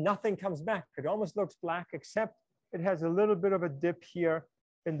 almost nothing comes back. It almost looks black, except it has a little bit of a dip here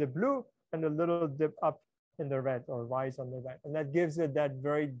in the blue and a little dip up in the red, or rise on the red. And that gives it that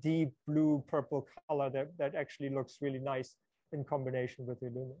very deep blue purple color that actually looks really nice in combination with the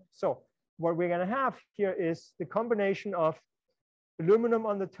aluminum. So what we're going to have here is the combination of aluminum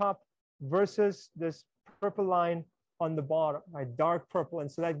on the top versus this purple line on the bottom, right? Dark purple. And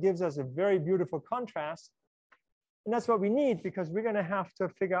so that gives us a very beautiful contrast. And that's what we need, because we're going to have to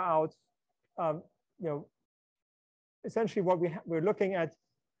figure out, essentially what we're looking at,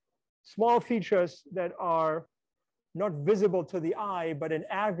 small features that are not visible to the eye, but in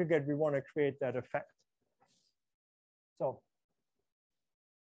aggregate, we want to create that effect. So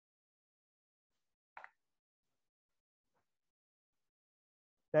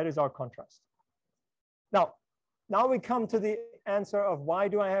that is our contrast. Now we come to the answer of why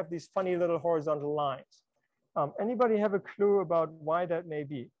do I have these funny little horizontal lines? Anybody have a clue about why that may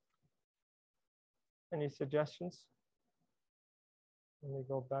be? Any suggestions? Let me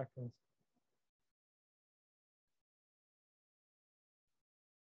go back and.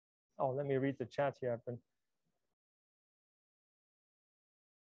 Oh, let me read the chat here.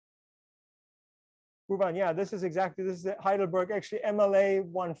 Yeah, this is the Heidelberg. Actually, MLA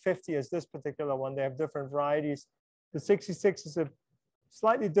 150 is this particular one. They have different varieties. The 66 is a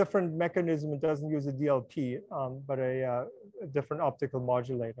slightly different mechanism. It doesn't use a DLP, but a different optical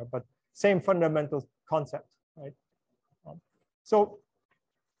modulator, but same fundamental concept, right? So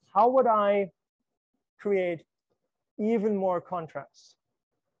how would I create even more contrast?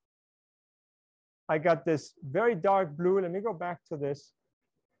 I got this very dark blue. Let me go back to this.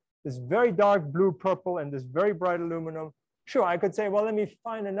 This very dark blue purple and this very bright aluminum. Sure, I could say, well, let me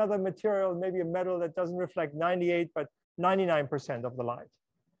find another material, maybe a metal that doesn't reflect 98, but 99% of the light.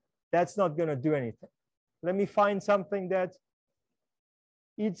 That's not going to do anything. Let me find something that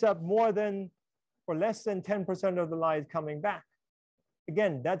eats up more than or less than 10% of the light coming back.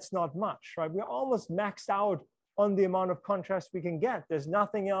 Again, that's not much, right? We're almost maxed out on the amount of contrast we can get. There's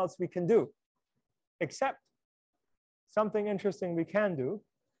nothing else we can do, except something interesting we can do,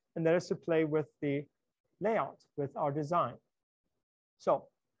 and that is to play with the layout, with our design. So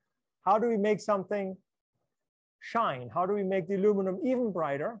how do we make something shine? How do we make the aluminum even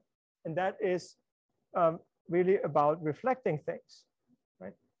brighter? And that is really about reflecting things,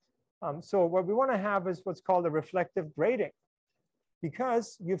 right? So what we want to have is what's called a reflective grating,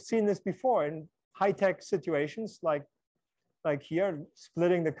 because you've seen this before in high-tech situations like here,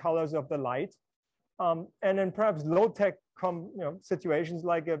 splitting the colors of the light. And then perhaps low-tech situations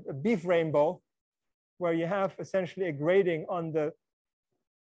like a beef rainbow, where you have essentially a grating on the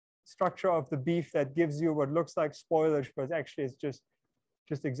structure of the beef that gives you what looks like spoilage, but actually it's just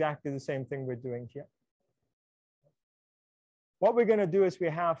exactly the same thing we're doing here. What we're going to do is we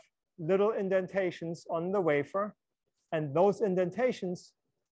have little indentations on the wafer, and those indentations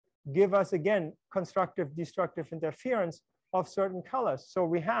give us, again, constructive, destructive interference of certain colors. So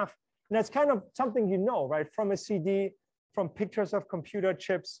we have, and that's kind of something you know, right, from a CD, from pictures of computer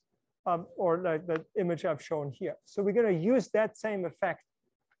chips, or like the image I've shown here. So we're going to use that same effect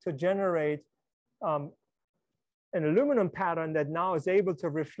to generate an aluminum pattern that now is able to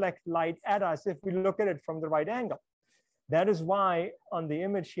reflect light at us if we look at it from the right angle. That is why on the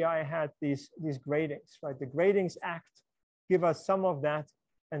image here I had these gratings, right? The gratings give us some of that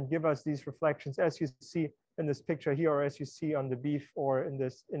and give us these reflections, as you see in this picture here, or as you see on the beef, or in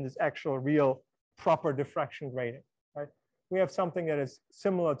this actual real proper diffraction grating, right? We have something that is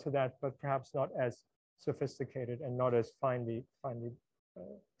similar to that, but perhaps not as sophisticated and not as finely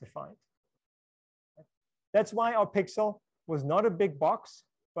defined. That's why our pixel was not a big box,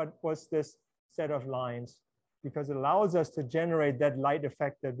 but was this set of lines, because it allows us to generate that light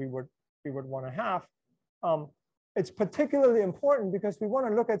effect that we would want to have. It's particularly important because we want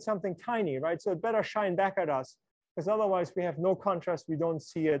to look at something tiny, right? So it better shine back at us, because otherwise we have no contrast, we don't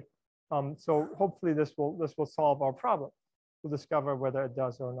see it. So hopefully this will solve our problem. We'll discover whether it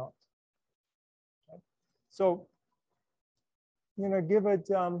does or not. Okay. So I'm going to give it,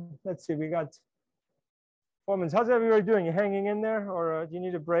 let's see, we got 4 minutes. How's everybody doing? You hanging in there, or do you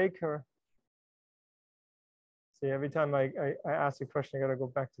need a break? Or see, every time I ask a question, I got to go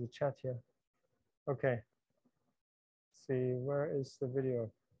back to the chat here. Okay. Let's see, where is the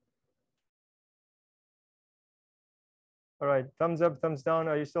video? All right, thumbs up, thumbs down.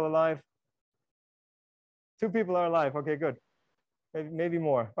 Are you still alive? 2 people are alive. Okay, good. Maybe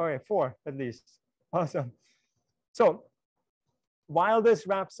more. All right, 4 at least. Awesome. So while this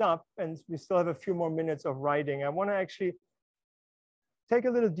wraps up, and we still have a few more minutes of writing, I want to actually take a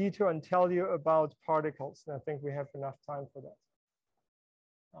little detour and tell you about particles. And I think we have enough time for that.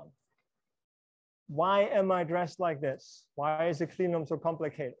 Why am I dressed like this? Why is the clean room so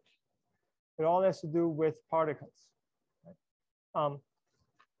complicated? It all has to do with particles.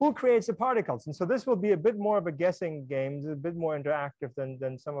 Who creates the particles? And so this will be a bit more of a guessing game. It's a bit more interactive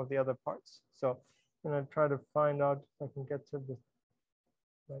than some of the other parts. So I'm going to try to find out if I can get to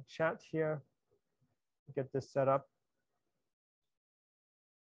my chat here, get this set up.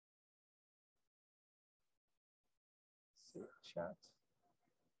 Let's see, chat.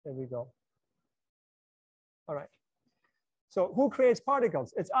 There we go. All right. So who creates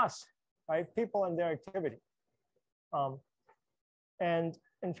particles? It's us, right? People and their activity. And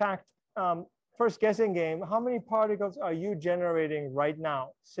in fact, first guessing game, how many particles are you generating right now,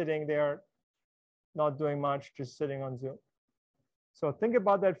 sitting there, not doing much, just sitting on Zoom? So think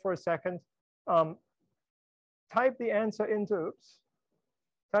about that for a second. type the answer into, oops,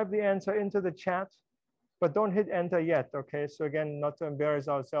 type the answer into the chat, but don't hit enter yet, okay? So again, not to embarrass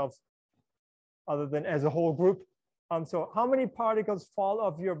ourselves other than as a whole group. So how many particles fall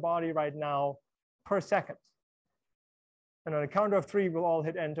off your body right now per second? And on a count of 3, we'll all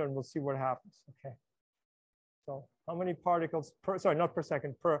hit enter and we'll see what happens, okay? So how many particles per, sorry, not per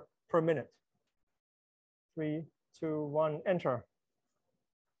second, per minute? 3, 2, 1, enter.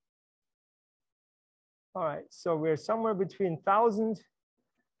 All right, so we're somewhere between 1,000,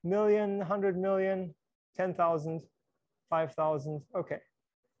 million, 100 million, 10,000, 5,000. Okay,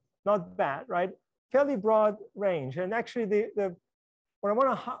 not bad, right? Fairly broad range. And actually, what I want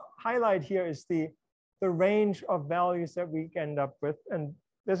to highlight here is the range of values that we end up with. And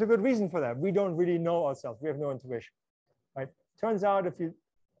there's a good reason for that. We don't really know ourselves. We have no intuition, right? Turns out if you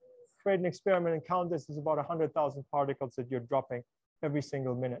create an experiment and count this, is about 100,000 particles that you're dropping every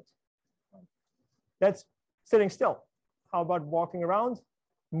single minute. That's sitting still. How about walking around,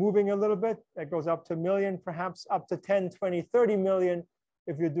 moving a little bit? That goes up to a million, perhaps up to 10, 20, 30 million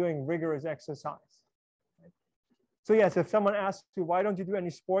if you're doing rigorous exercise. So yes, if someone asks you, why don't you do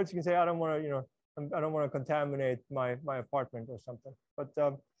any sports? You can say, I don't want to, I don't want to contaminate my apartment or something. But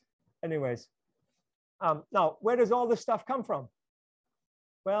anyways, now where does all this stuff come from?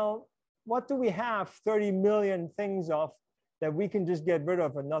 Well, what do we have 30 million things of that we can just get rid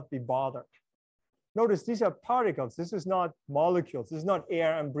of and not be bothered? Notice these are particles. This is not molecules. This is not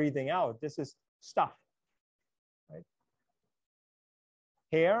air I'm breathing out. This is stuff. Right?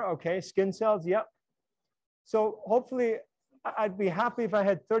 Hair, okay, skin cells, yep. So hopefully I'd be happy if I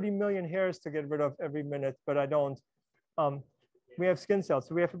had 30 million hairs to get rid of every minute, but I don't. We have skin cells.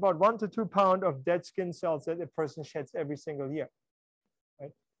 So we have about 1 to 2 pounds of dead skin cells that a person sheds every single year.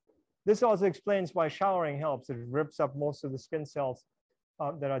 Right? This also explains why showering helps. It rips up most of the skin cells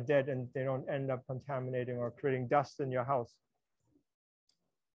that are dead, and they don't end up contaminating or creating dust in your house.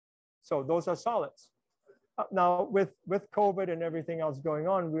 So those are solids. Now with COVID and everything else going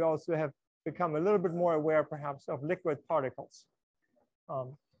on, we also have become a little bit more aware perhaps of liquid particles.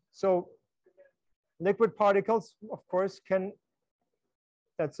 So liquid particles, of course,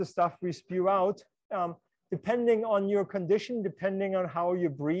 that's the stuff we spew out. Depending on your condition, depending on how you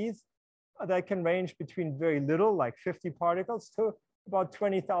breathe, that can range between very little, like 50 particles, to about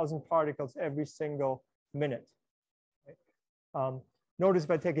 20,000 particles every single minute. Notice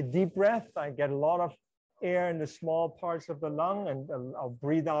if I take a deep breath, I get a lot of air in the small parts of the lung, and I'll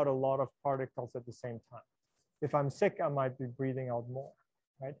breathe out a lot of particles at the same time. If I'm sick, I might be breathing out more,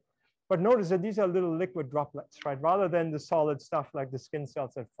 right? But notice that these are little liquid droplets, right? Rather than the solid stuff like the skin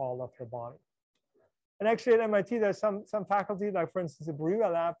cells that fall off the body. And actually at MIT, there's some faculty, like for instance, the Berea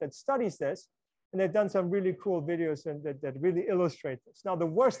lab that studies this, and they've done some really cool videos and that really illustrate this. Now, the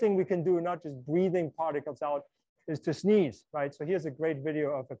worst thing we can do, not just breathing particles out, is to sneeze, right? So here's a great video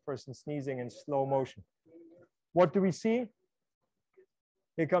of a person sneezing in slow motion. What do we see?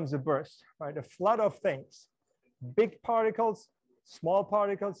 Here comes a burst, right? A flood of things. Big particles, small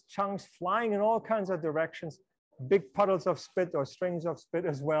particles, chunks flying in all kinds of directions, big puddles of spit or strings of spit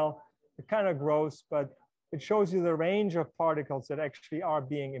as well. It's kind of gross, but it shows you the range of particles that actually are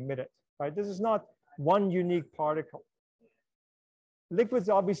being emitted, right? This is not one unique particle. Liquids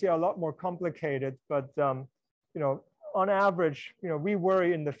obviously are a lot more complicated, but on average, we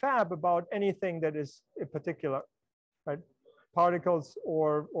worry in the fab about anything that is a particular, right? Particles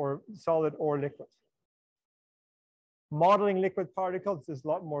or solid or liquid. Modeling liquid particles is a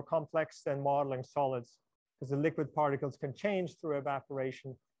lot more complex than modeling solids, because the liquid particles can change through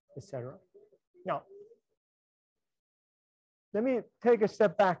evaporation, etc. Now, let me take a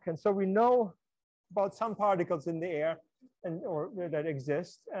step back. And so we know about some particles in the air or that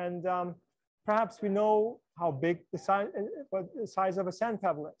exist, and perhaps we know how big what the size of a sand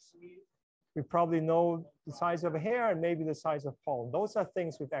pebble is. We probably know the size of a hair and maybe the size of pollen. Those are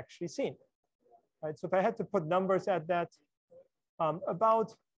things we've actually seen. Right? So if I had to put numbers at that,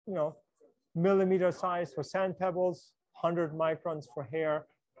 about millimeter size for sand pebbles, 100 microns for hair,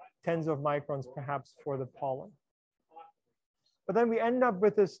 tens of microns perhaps for the pollen. But then we end up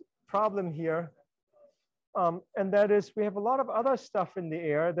with this problem here, and that is we have a lot of other stuff in the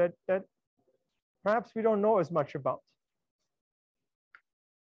air that perhaps we don't know as much about.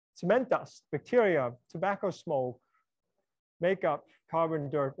 Cement dust, bacteria, tobacco smoke, makeup, carbon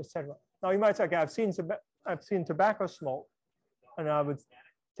dirt, etc. Now you might say, okay, I've seen tobacco smoke, and I would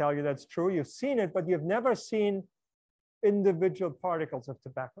tell you that's true. You've seen it, but you've never seen individual particles of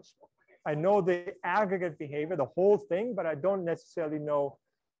tobacco smoke. I know the aggregate behavior, the whole thing, but I don't necessarily know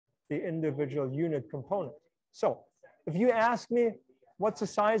the individual unit component. So if you ask me, What's the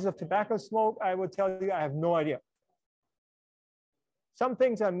size of tobacco smoke? I will tell you, I have no idea. Some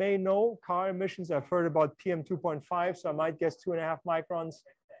things I may know, car emissions, I've heard about PM 2.5, so I might guess 2.5 microns.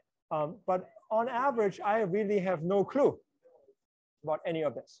 But on average, I really have no clue about any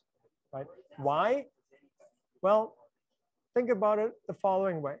of this, right? Why? Well, think about it the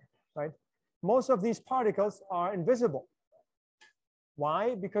following way, right? Most of these particles are invisible.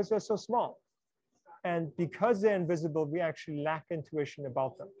 Why? Because they're so small. And because they're invisible, we actually lack intuition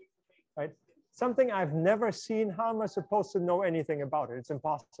about them, right? Something I've never seen, how am I supposed to know anything about it? It's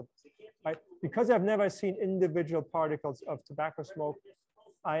impossible, right? Because I've never seen individual particles of tobacco smoke,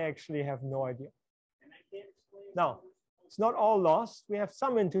 I actually have no idea. Now, it's not all lost. We have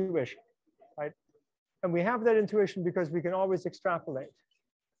some intuition, right? And we have that intuition because we can always extrapolate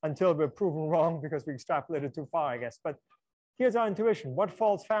until we're proven wrong because we extrapolated too far, I guess. But here's our intuition. What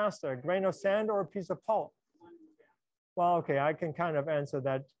falls faster, a grain of sand or a piece of pollen? Well, okay, I can kind of answer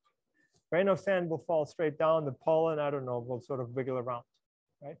that. Grain of sand will fall straight down. The pollen, I don't know, will sort of wiggle around,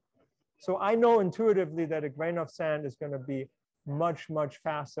 right? So I know intuitively that a grain of sand is going to be much, much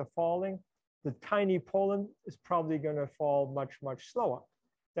faster falling. The tiny pollen is probably going to fall much, much slower.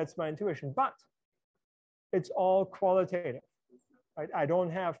 That's my intuition. But it's all qualitative, right? I don't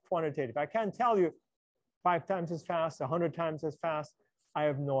have quantitative. I can't tell you 5 times as fast, 100 times as fast. I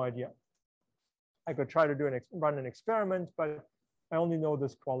have no idea. I could try to run an experiment, but I only know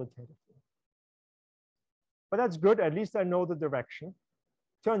this qualitatively. But that's good. At least I know the direction.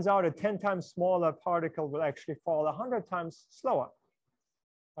 Turns out a 10 times smaller particle will actually fall 100 times slower.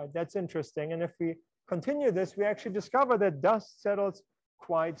 Right, that's interesting. And if we continue this, we actually discover that dust settles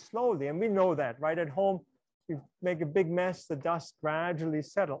quite slowly. And we know that, right? At home, you make a big mess, the dust gradually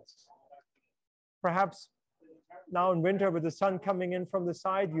settles. Perhaps now in winter with the sun coming in from the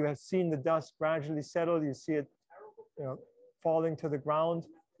side, you have seen the dust gradually settle. You see it, falling to the ground.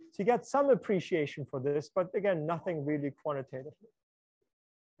 So you get some appreciation for this, but again, nothing really quantitatively.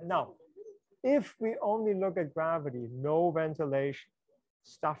 Now, if we only look at gravity, no ventilation,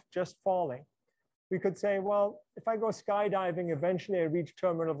 stuff just falling, we could say, well, if I go skydiving, eventually I reach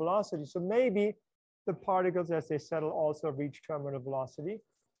terminal velocity. So maybe the particles as they settle also reach terminal velocity.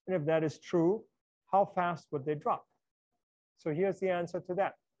 And if that is true, how fast would they drop? So here's the answer to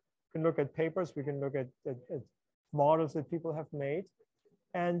that. We can look at papers, we can look at models that people have made.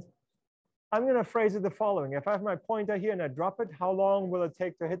 And I'm going to phrase it the following. If I have my pointer here and I drop it, how long will it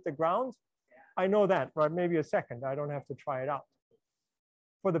take to hit the ground? I know that, right? Maybe a second. I don't have to try it out.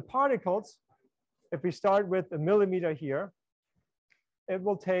 For the particles, if we start with a millimeter here, it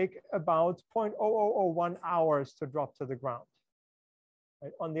will take about 0.0001 hours to drop to the ground.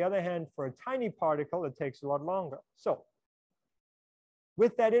 Right? On the other hand, for a tiny particle, it takes a lot longer. So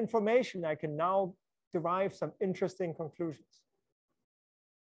with that information, I can now derive some interesting conclusions.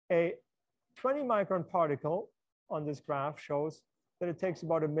 A 20 micron particle on this graph shows that it takes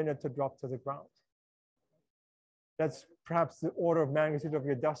about a minute to drop to the ground. That's perhaps the order of magnitude of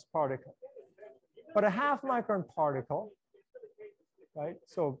your dust particle. But a half micron particle, right?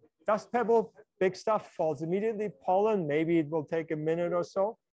 So dust pebble, big stuff, falls immediately. Pollen, maybe it will take a minute or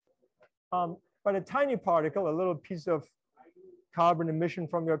so. But a tiny particle, a little piece of carbon emission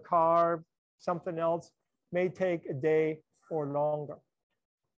from your car, something else, may take a day or longer.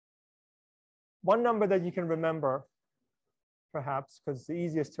 One number that you can remember, perhaps, because it's the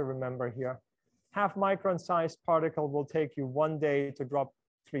easiest to remember here, half micron sized particle will take you 1 day to drop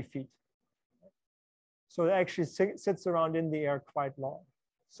 3 feet. So it actually sits around in the air quite long.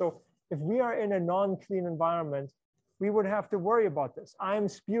 So if we are in a non-clean environment, we would have to worry about this. I'm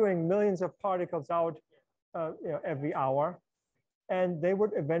spewing millions of particles out every hour, and they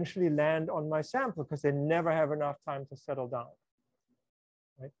would eventually land on my sample because they never have enough time to settle down.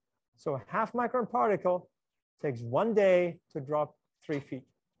 Right? So a half micron particle takes 1 day to drop 3 feet.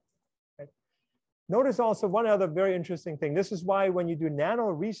 Right? Notice also one other very interesting thing. This is why when you do nano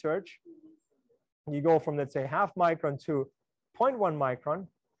research, you go from, let's say, half micron to 0.1 micron,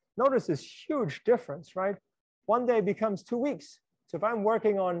 notice this huge difference, right? 1 day becomes 2 weeks. So if I'm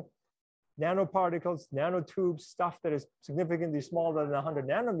working on nanoparticles, nanotubes, stuff that is significantly smaller than 100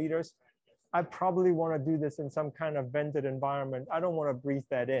 nanometers, I probably want to do this in some kind of vented environment. I don't want to breathe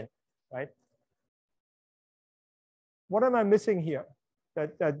that in, right? What am I missing here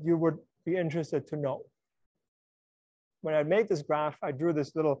that you would be interested to know? When I made this graph, I drew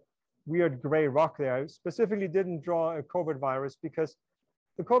this little weird gray rock there. I specifically didn't draw a COVID virus because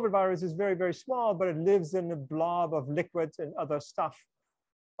the COVID virus is very, very small, but it lives in a blob of liquids and other stuff.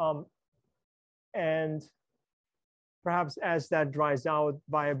 And perhaps as that dries out,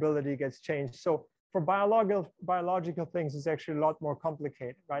 viability gets changed. So For biological things, it's actually a lot more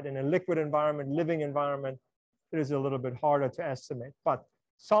complicated, right? In a liquid environment, living environment, it is a little bit harder to estimate. But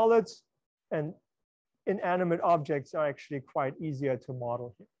solids and inanimate objects are actually quite easier to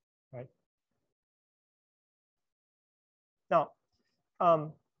model here, right?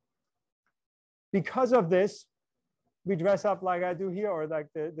 Now, because of this, we dress up like I do here, or like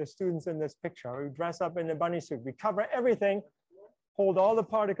the students in this picture. We dress up in a bunny suit. We cover everything, hold all the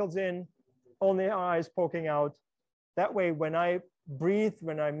particles in, only our eyes poking out. That way, when I breathe,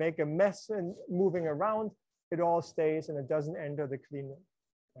 when I make a mess and moving around, it all stays and it doesn't enter the clean room,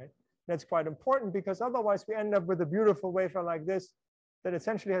 right? That's quite important because otherwise we end up with a beautiful wafer like this that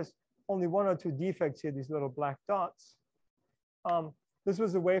essentially has only 1 or 2 defects here, these little black dots. This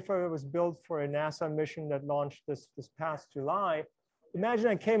was a wafer that was built for a NASA mission that launched this past July. Imagine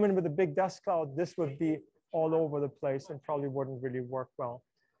I came in with a big dust cloud, this would be all over the place and probably wouldn't really work well.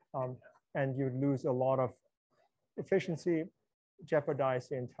 And you'd lose a lot of efficiency, jeopardize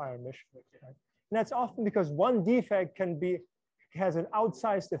the entire mission. Right? And that's often because one defect has an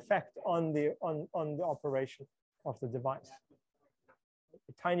outsized effect on the operation of the device.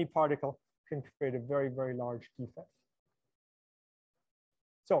 A tiny particle can create a very, very large defect.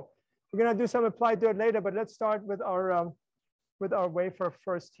 So we're going to do some applied dirt later, but let's start with our wafer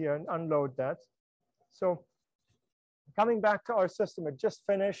first here and unload that. So coming back to our system, it just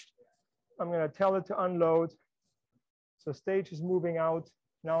finished. I'm going to tell it to unload. So stage is moving out.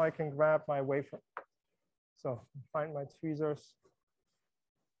 Now I can grab my wafer. So find my tweezers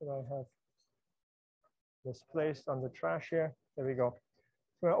that I have misplaced on the trash here. There we go.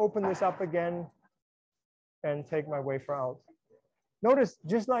 So I'm going to open this up again and take my wafer out. Notice,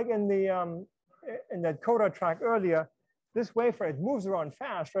 just like in that coda track earlier, this wafer, it moves around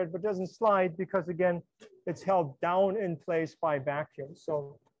fast, right? But doesn't slide because, again, it's held down in place by vacuum.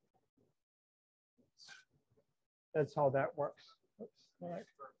 So that's how that works. Oops. All right.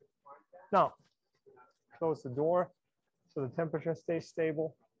 Now, close the door so the temperature stays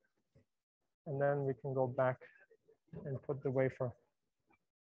stable. And then we can go back and put the wafer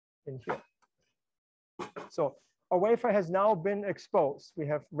in here. So our wafer has now been exposed. We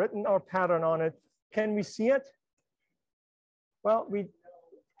have written our pattern on it. Can we see it? Well, we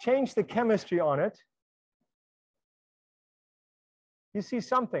changed the chemistry on it. You see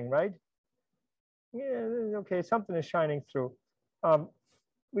something, right? Yeah, okay, something is shining through.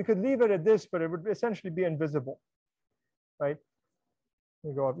 We could leave it at this, but it would essentially be invisible, right? Let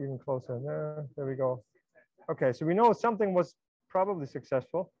me go up even closer. There we go. Okay, so we know something was probably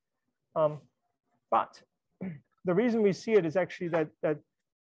successful. But the reason we see it is actually that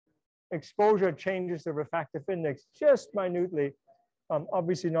exposure changes the refractive index just minutely.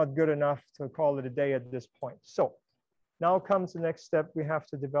 Obviously not good enough to call it a day at this point. So now comes the next step. We have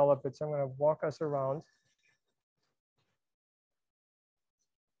to develop it. So I'm going to walk us around.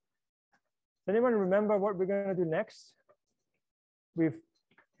 Does anyone remember what we're going to do next? We've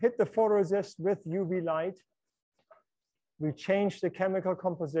hit the photoresist with UV light. We changed the chemical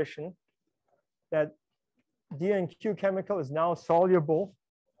composition. That D and Q chemical is now soluble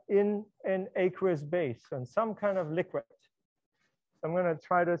in an aqueous base and some kind of liquid. I'm going to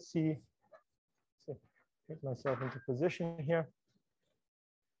try to get myself into position here.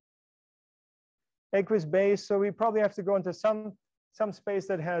 Aqueous base, so we probably have to go into some space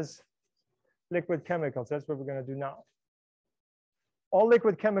that has liquid chemicals. That's what we're going to do now. All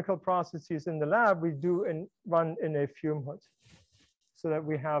liquid chemical processes in the lab we do and run in a fume hood, so that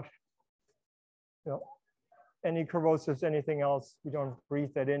we have, any corrosives, anything else, we don't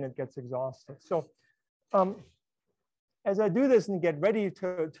breathe that in, it gets exhausted. So as I do this and get ready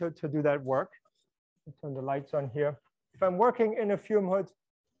to do that work, I'll turn the lights on here. If I'm working in a fume hood,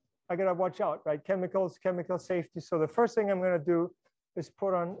 I gotta watch out, right? Chemicals, chemical safety. So the first thing I'm gonna do is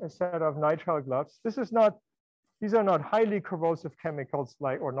put on a set of nitrile gloves. These are not highly corrosive chemicals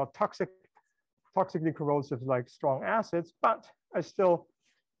or not toxically corrosive like strong acids, but I still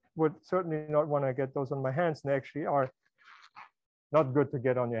would certainly not want to get those on my hands, and they actually are not good to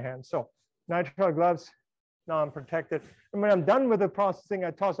get on your hands. So nitrile gloves, now I'm protected. And when I'm done with the processing,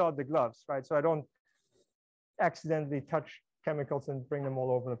 I toss out the gloves, right? So I don't accidentally touch chemicals and bring them all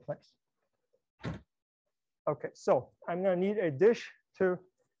over the place. Okay, so I'm going to need a dish to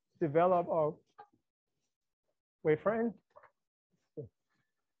develop our wafer in.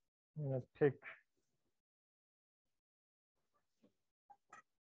 I'm going to pick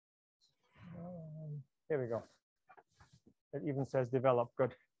here we go. It even says develop,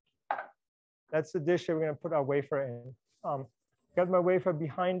 good. That's the dish that we're going to put our wafer in. Got my wafer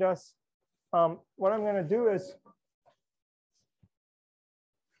behind us. What I'm going to do is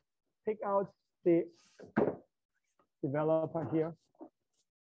pick out the developer here.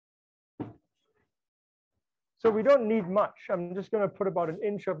 So we don't need much. I'm just going to put about 1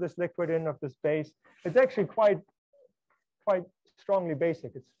 inch of this liquid in of this base. It's actually quite strongly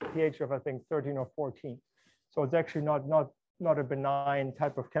basic. It's pH of, I think, 13 or 14. So it's actually not a benign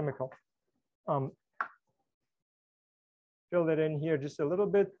type of chemical. Fill that in here just a little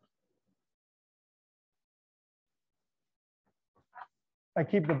bit. I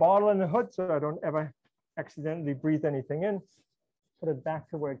keep the bottle in the hood so I don't ever accidentally breathe anything in. Put it back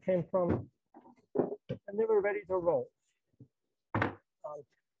to where it came from. And then we're ready to roll.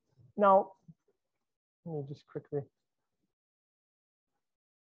 Now, let me just quickly.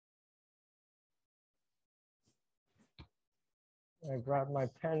 I grab my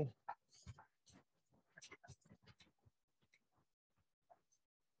pen.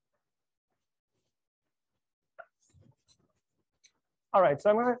 All right, so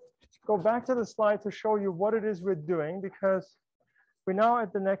I'm going to go back to the slide to show you what it is we're doing, because we're now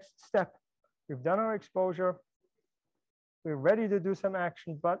at the next step. We've done our exposure. We're ready to do some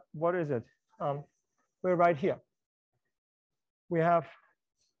action, but what is it? We're right here. We have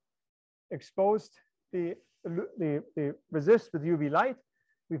exposed the resist with UV light.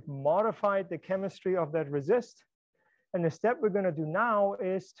 We've modified the chemistry of that resist. And the step we're going to do now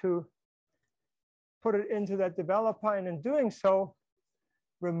is to put it into that developer, and in doing so,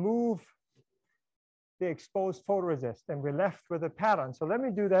 remove the exposed photoresist, and we're left with a pattern. So let me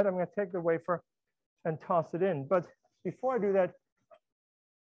do that. I'm going to take the wafer and toss it in. But before I do that,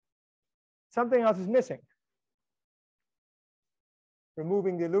 something else is missing.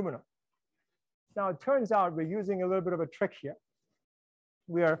 Removing the aluminum. Now, it turns out we're using a little bit of a trick here.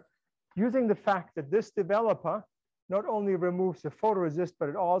 We are using the fact that this developer not only removes the photoresist, but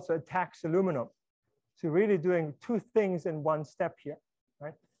it also attacks aluminum. So really doing two things in one step here,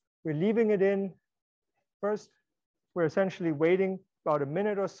 right? We're leaving it in first. We're essentially waiting about a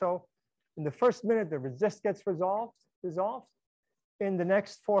minute or so. In the first minute, the resist gets dissolved. In the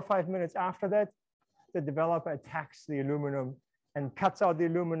next 4 or 5 minutes after that, the developer attacks the aluminum and cuts out the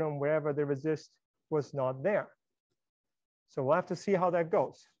aluminum wherever the resist was not there. So we'll have to see how that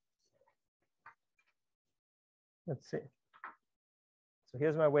goes. Let's see. So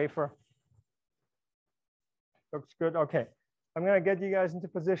here's my wafer. Looks good. Okay. I'm going to get you guys into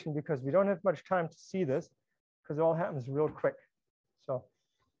position because we don't have much time to see this, because it all happens real quick. So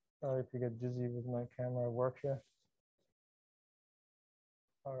sorry if you get dizzy with my camera work here.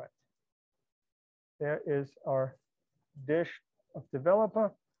 All right. There is our dish of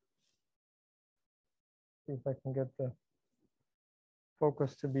developer. See if I can get the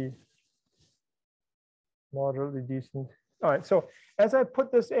focus to be moderately decent. All right, so as I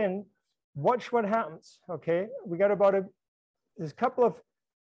put this in, watch what happens, okay? We got about there's a couple of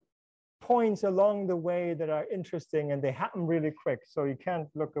points along the way that are interesting, and they happen really quick, so you can't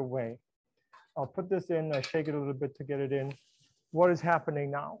look away. I'll put this in, I shake it a little bit to get it in. What is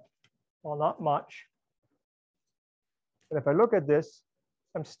happening now? Well, not much. But if I look at this,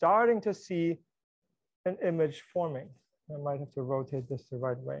 I'm starting to see an image forming. I might have to rotate this the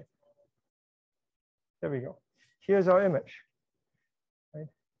right way. There we go. Here's our image. Right?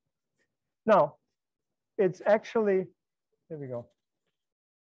 Now, it's actually, there we go.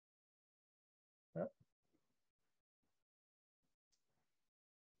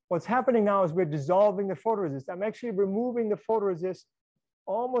 What's happening now is we're dissolving the photoresist. I'm actually removing the photoresist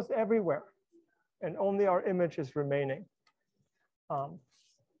almost everywhere, and only our image is remaining.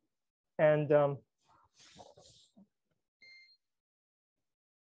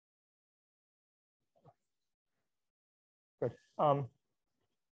 Good.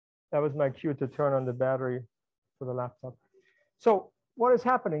 That was my cue to turn on the battery for the laptop. So what is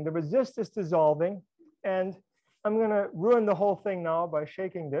happening? The resist is dissolving, and I'm going to ruin the whole thing now by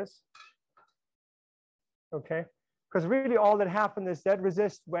shaking this. Okay, because really all that happened is that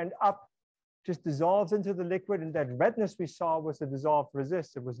resist went up, just dissolves into the liquid, and that redness we saw was the dissolved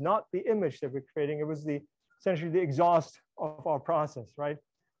resist. It was not the image that we're creating. It was essentially the exhaust of our process, right?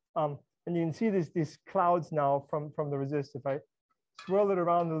 And you can see these clouds now from the resist. If I swirl it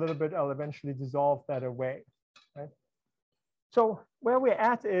around a little bit, I'll eventually dissolve that away, right? So where we're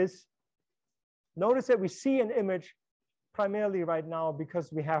at is, notice that we see an image primarily right now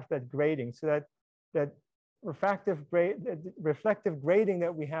because we have that grating. So that reflective grating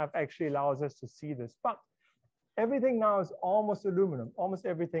that we have actually allows us to see this. But everything now is almost aluminum. Almost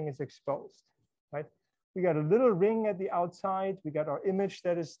everything is exposed, right? We got a little ring at the outside. We got our image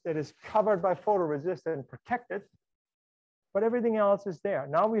that is covered by photoresist and protected, but everything else is there.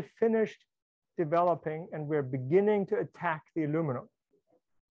 Now we've finished developing, and we're beginning to attack the aluminum.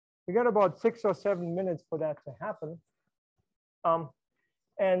 We got about 6 or 7 minutes for that to happen.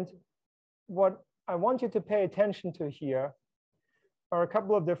 And what I want you to pay attention to here are a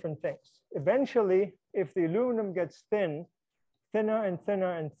couple of different things. Eventually, if the aluminum gets thinner and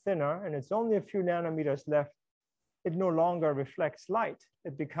thinner and thinner, and it's only a few nanometers left, it no longer reflects light.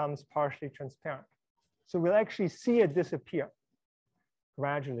 It becomes partially transparent. So we'll actually see it disappear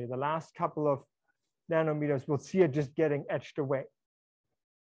gradually. The last couple of nanometers, we'll see it just getting etched away.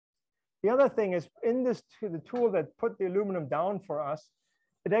 The other thing is, in this the tool that put the aluminum down for us,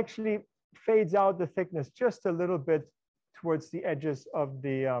 it actually fades out the thickness just a little bit towards the edges of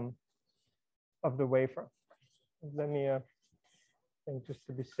the wafer. Let me, and just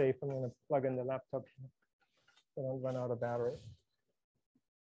to be safe, I'm going to plug in the laptop here so I don't run out of battery.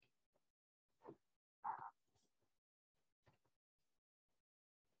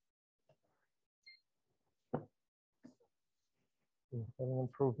 An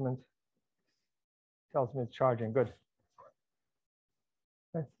improvement. Tells me it's charging. Good.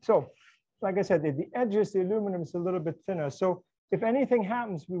 Okay. So, like I said, at the edges, the aluminum is a little bit thinner. So, if anything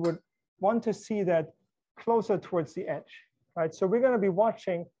happens, we would want to see that closer towards the edge, right? So, we're going to be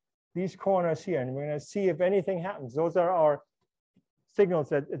watching these corners here, and we're going to see if anything happens. Those are our signals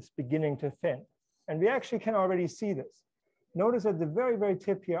that it's beginning to thin. And we actually can already see this. Notice at the very, very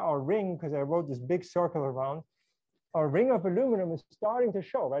tip here, our ring, because I wrote this big circle around, our ring of aluminum is starting to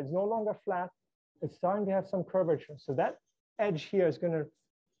show, right? It's no longer flat. It's starting to have some curvature. So that edge here is going to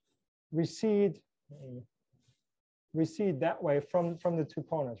recede that way from the two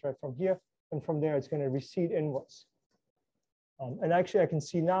corners, right? From here and from there, it's going to recede inwards. And actually, I can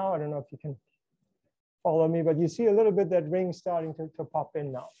see now, I don't know if you can follow me, but you see a little bit that ring starting to pop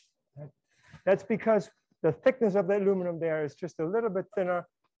in now. Right? That's because the thickness of the aluminum there is just a little bit thinner.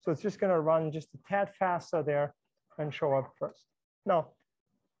 So it's just going to run just a tad faster there and show up first. Now,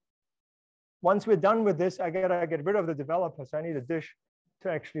 once we're done with this, I gotta get rid of the developer. So I need a dish to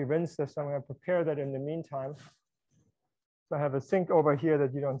actually rinse this. I'm gonna prepare that in the meantime. So I have a sink over here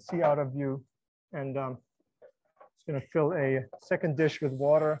that you don't see out of view. And it's gonna fill a second dish with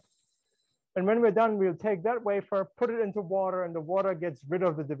water. And when we're done, we'll take that wafer, put it into water, and the water gets rid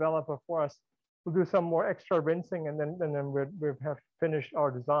of the developer for us. We'll do some more extra rinsing, and then we have finished our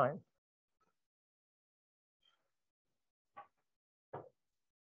design.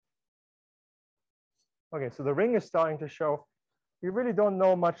 Okay, so the ring is starting to show. We really don't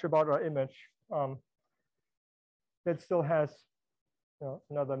know much about our image. It still has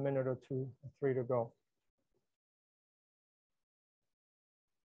another minute or 2 or 3 to go.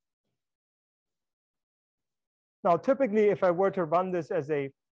 Now, typically, if I were to run this as a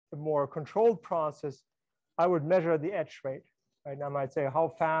more controlled process, I would measure the etch rate. Right? I might say how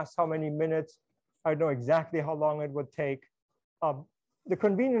fast, how many minutes. I know exactly how long it would take. The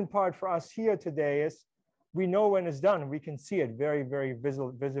convenient part for us here today is we know when it's done. We can see it very, very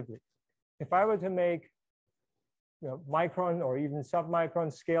visibly. If I were to make micron or even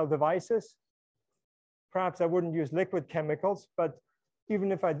sub-micron scale devices, perhaps I wouldn't use liquid chemicals, but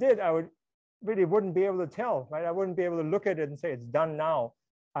even if I did, I wouldn't be able to tell, right? I wouldn't be able to look at it and say it's done now.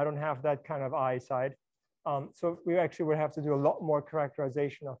 I don't have that kind of eyesight. So we actually would have to do a lot more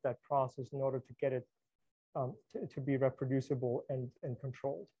characterization of that process in order to get it to be reproducible and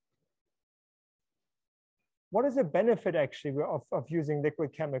controlled. What is the benefit actually of using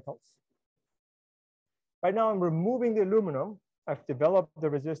liquid chemicals? Right now I'm removing the aluminum. I've developed the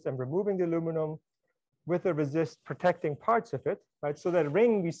resist. I'm removing the aluminum with the resist protecting parts of it, right? So that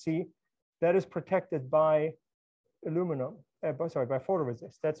ring we see, that is protected by aluminum, by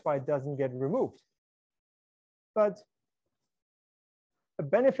photoresist. That's why it doesn't get removed. But the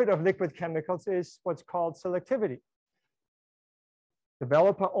benefit of liquid chemicals is what's called selectivity.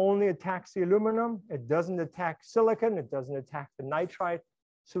 Developer only attacks the aluminum. It doesn't attack silicon. It doesn't attack the nitride.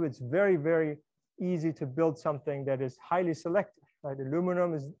 So it's very, very easy to build something that is highly selective. Right?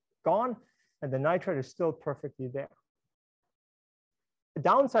 Aluminum is gone, and the nitride is still perfectly there. The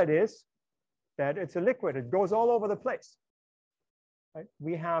downside is that it's a liquid. It goes all over the place. Right?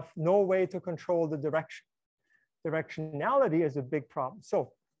 We have no way to control the direction. Directionality is a big problem.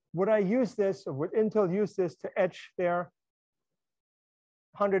 So would I use this, or would Intel use this to etch their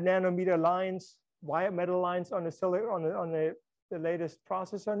 100 nanometer lines, wire metal lines on the latest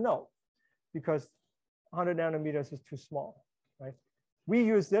processor? No, because 100 nanometers is too small, right? We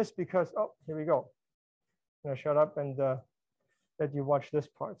use this because, oh, here we go. I'm gonna shut up and let you watch this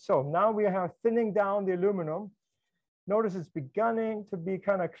part. So now we are thinning down the aluminum. Notice it's beginning to be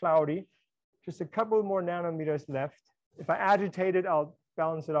kind of cloudy. Just a couple more nanometers left. If I agitate it, I'll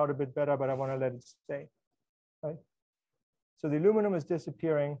balance it out a bit better, but I want to let it stay, right? So the aluminum is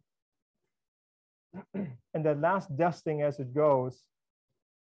disappearing. And that last dusting as it goes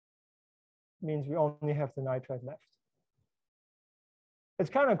means we only have the nitride left. It's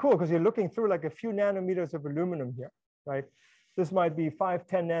kind of cool because you're looking through like a few nanometers of aluminum here, right? This might be 5,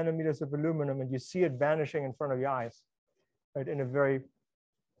 10 nanometers of aluminum, and you see it vanishing in front of your eyes, right, in a very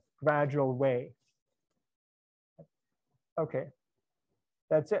gradual way. Okay,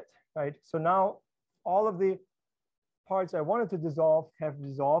 that's it, right? So now all of the parts I wanted to dissolve have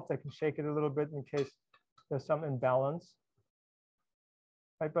dissolved. I can shake it a little bit in case there's some imbalance,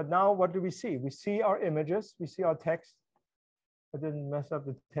 right? But now what do we see? We see our images, we see our text. I didn't mess up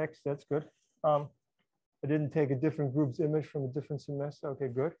the text, that's good. I didn't take a different group's image from a different semester. Okay,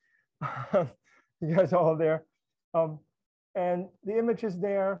 good. You guys are all there. And the image is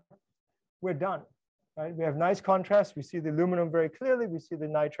there. We're done, right? We have nice contrast. We see the aluminum very clearly. We see the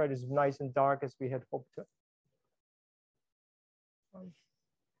nitride is nice and dark as we had hoped to.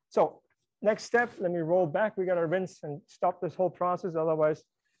 So next step, let me roll back. We got to rinse and stop this whole process. Otherwise,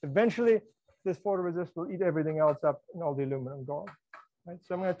 eventually, this photoresist will eat everything else up and all the aluminum gone. Right?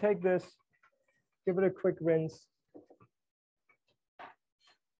 So I'm going to take this, give it a quick rinse.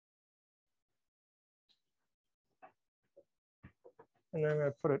 And then I'm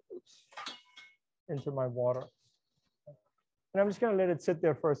going to put it into my water. And I'm just going to let it sit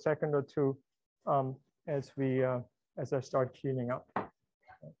there for a second or two as I start cleaning up.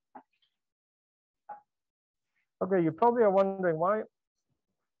 Okay, you probably are wondering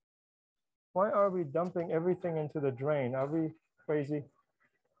why are we dumping everything into the drain? Are we crazy?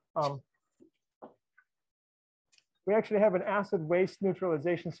 We actually have an acid waste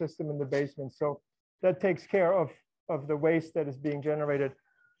neutralization system in the basement. So that takes care of the waste that is being generated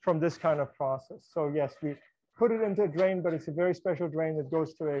from this kind of process. So yes, we put it into a drain, but it's a very special drain that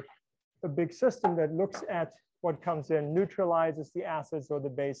goes to a big system that looks at what comes in, neutralizes the acids or the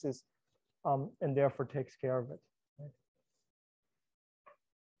bases, and therefore takes care of it.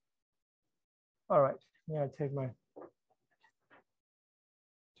 All right, I'm gonna take my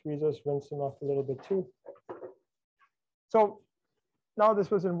tweezers, rinse them off a little bit too. So now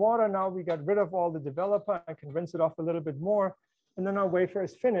this was in water. Now we got rid of all the developer. I can rinse it off a little bit more. And then our wafer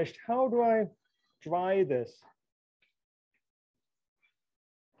is finished. How do I dry this?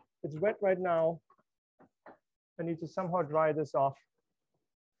 It's wet right now. I need to somehow dry this off.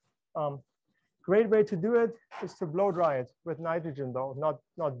 Great way to do it is to blow dry it with nitrogen though,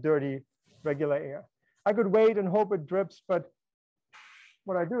 not dirty, regular air. I could wait and hope it drips, but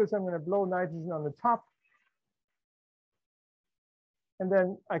what I do is I'm going to blow nitrogen on the top. And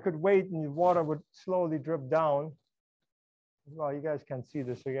then I could wait and the water would slowly drip down. Well, you guys can't see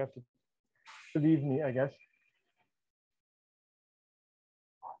this, so you have to believe me, I guess.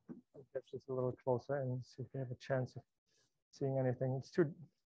 I'll get just a little closer and see if we have a chance of seeing anything. It's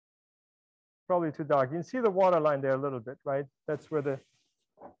probably too dark. You can see the water line there a little bit, right? That's where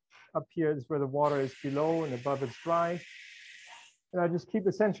up here is where the water is below and above it's dry. And I just keep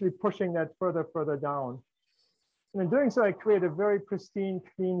essentially pushing that further down. And in doing so, I create a very pristine,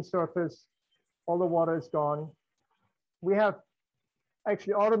 clean surface. All the water is gone. We have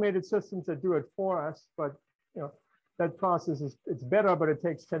actually automated systems that do it for us, but that process it's better, but it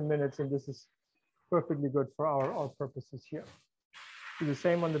takes 10 minutes, and this is perfectly good for our purposes here. Do the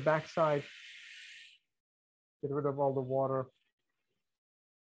same on the back side. Get rid of all the water.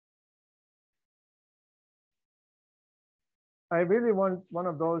 I really want one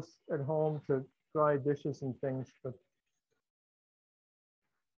of those at home to dry dishes and things, but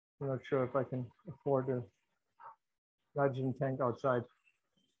I'm not sure if I can afford a nitrogen tank outside.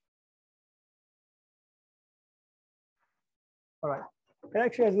 All right, it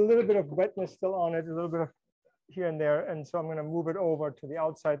actually has a little bit of wetness still on it, a little bit of here and there, and so I'm going to move it over to the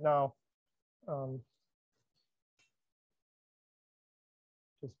outside now.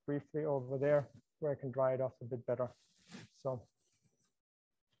 Just briefly over there where I can dry it off a bit better. So.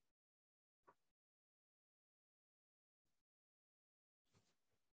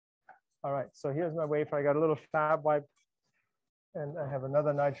 All right, so here's my wafer. I got a little fab wipe, and I have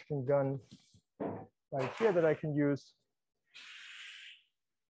another nitrogen gun right here that I can use.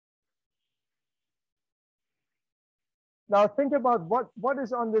 Now think about what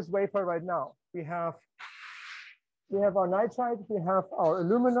is on this wafer right now. We have our nitride, we have our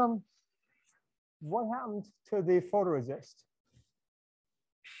aluminum. What happened to the photoresist?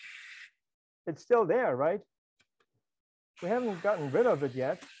 It's still there, right? We haven't gotten rid of it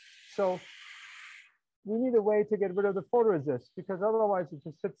yet. So we need a way to get rid of the photoresist, because otherwise it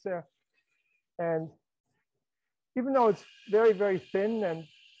just sits there. And even though it's very, very thin and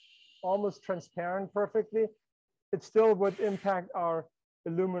almost transparent perfectly, it still would impact our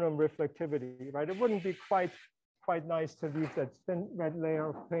aluminum reflectivity, right? It wouldn't be quite nice to leave that thin red layer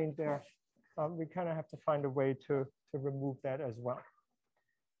of paint there. We kind of have to find a way to remove that as well.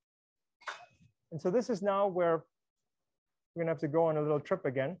 And so this is now where we're gonna have to go on a little trip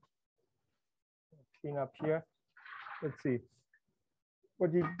again. Clean up here. Let's see.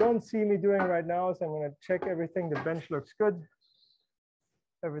 What you don't see me doing right now is I'm gonna check everything. The bench looks good.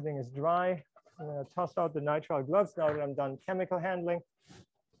 Everything is dry. I'm gonna toss out the nitrile gloves now that I'm done chemical handling.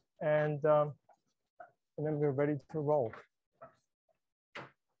 And then we're ready to roll.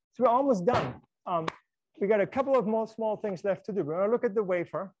 So we're almost done. We got a couple of more small things left to do. We're gonna look at the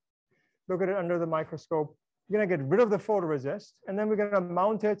wafer, look at it under the microscope. We're gonna get rid of the photoresist, and then we're gonna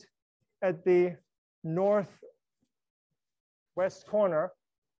mount it at the northwest corner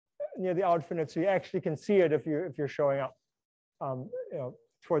near the outfit, so you actually can see it if you're showing up,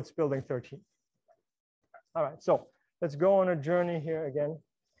 towards building 13. All right, so let's go on a journey here again.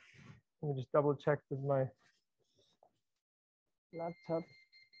 Let me just double check with my laptop.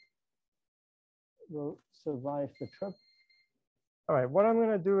 Will survive the trip. All right, what I'm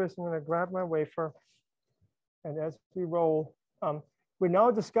going to do is I'm going to grab my wafer, and as we roll, we're now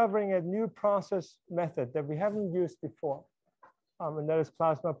discovering a new process method that we haven't used before, and that is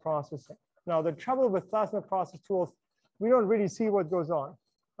plasma processing. Now, the trouble with plasma process tools, we don't really see what goes on.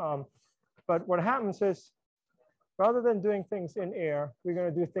 But what happens is, rather than doing things in air, we're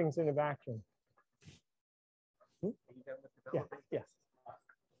going to do things in a vacuum. Yeah, yes.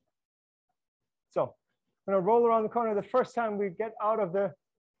 So I'm going to roll around the corner. The first time we get out of the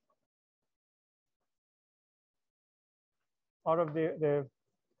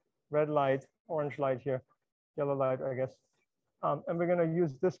red light, orange light here, yellow light, I guess. And we're going to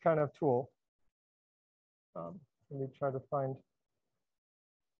use this kind of tool. Let me try to find,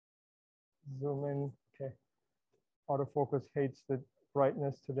 zoom in. Okay. Autofocus hates the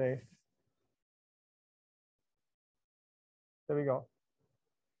brightness today. There we go.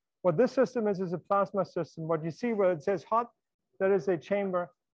 What this system is a plasma system. What you see where it says hot, that is a chamber.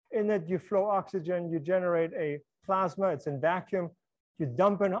 In it, you flow oxygen, you generate a plasma, it's in vacuum. You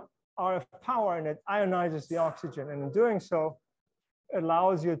dump an RF power and it ionizes the oxygen. And in doing so, it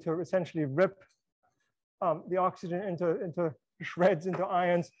allows you to essentially rip the oxygen into shreds, into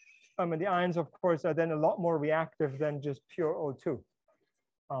ions. And the ions, of course, are then a lot more reactive than just pure O2.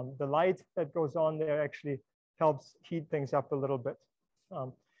 The light that goes on there actually helps heat things up a little bit.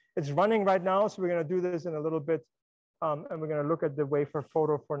 It's running right now, so we're going to do this in a little bit. And we're going to look at the wafer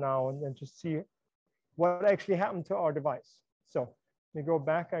photo for now and then just see what actually happened to our device. So let me go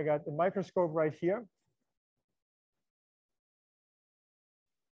back. I got the microscope right here.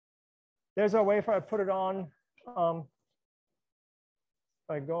 There's our wafer. I put it on.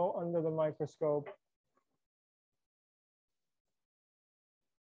 I go under the microscope.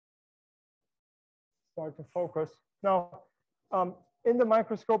 Start to focus. Now, in the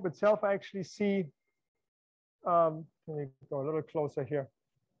microscope itself, I actually see, let me go a little closer here.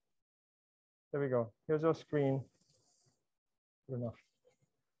 There we go. Here's our screen. Good enough.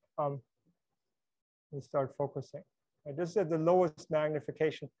 Let me start focusing. Right, this is at the lowest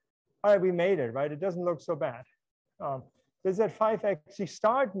magnification. All right, we made it, right? It doesn't look so bad. This is at 5x. You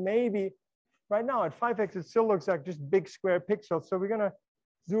start maybe, right now at 5x, it still looks like just big square pixels. So we're going to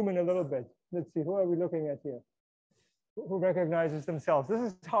zoom in a little bit. Let's see, who are we looking at here? Who recognizes themselves? This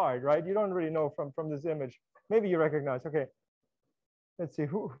is hard, right? You don't really know from this image. Maybe you recognize, okay. Let's see,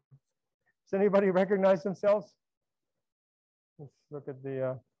 who, does anybody recognize themselves? Let's look at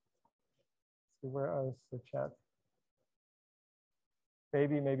the, see, where is the chat?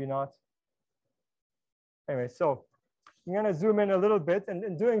 Maybe, maybe not. Anyway, so I'm going to zoom in a little bit, and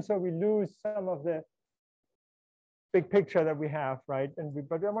in doing so, we lose some of the big picture that we have, right?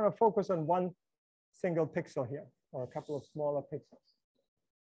 But I want to focus on one single pixel here, or a couple of smaller pixels.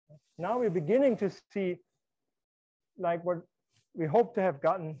 Now we're beginning to see like what we hope to have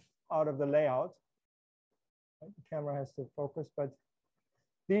gotten out of the layout. The camera has to focus, but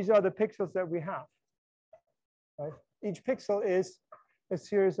these are the pixels that we have. Right? Each pixel is a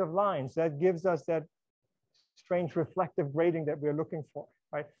series of lines that gives us that strange reflective grating that we're looking for,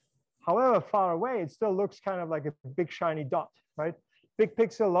 right? However far away, it still looks kind of like a big shiny dot, right? Big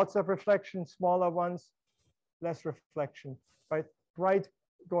pixel, lots of reflection, smaller ones, less reflection, right? Bright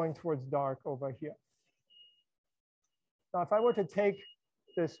going towards dark over here. Now, if I were to take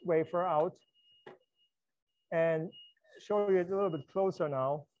this wafer out and show you a little bit closer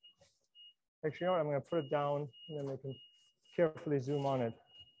now, actually, you know what? I'm going to put it down, and then we can carefully zoom on it.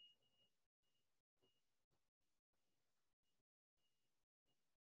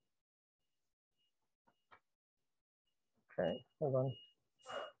 Okay, hold on.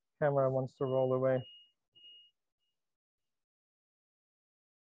 camera wants to roll away.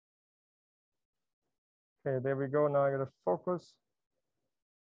 Okay, there we go. Now I got to focus.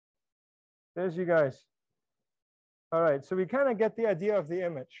 There's you guys. All right, so we kind of get the idea of the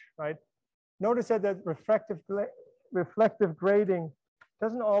image, right? Notice that that reflective grating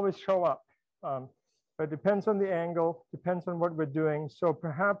doesn't always show up, but it depends on the angle, depends on what we're doing. So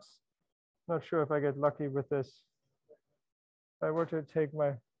perhaps, not sure if I get lucky with this. If I were to take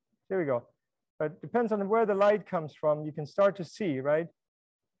my, here we go. But it depends on where the light comes from. You can start to see, right?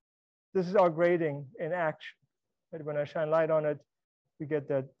 This is our grating in action. Right? When I shine light on it, we get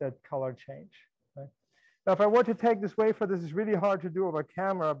that color change. Right? Now, if I were to take this wafer, this is really hard to do over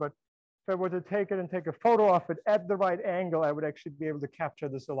camera, but if I were to take it and take a photo of it at the right angle, I would actually be able to capture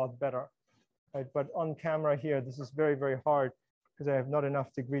this a lot better. Right? But on camera here, this is very, very hard because I have not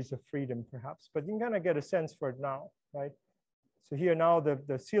enough degrees of freedom, perhaps. But you can kind of get a sense for it now, right? So here now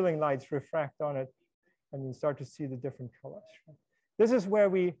the ceiling lights refract on it, and you start to see the different colors. Right? This is where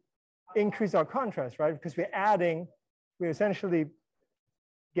we increase our contrast, right? Because we're essentially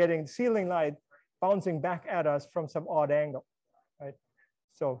getting ceiling light bouncing back at us from some odd angle, right?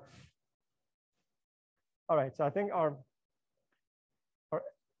 So, all right, so I think our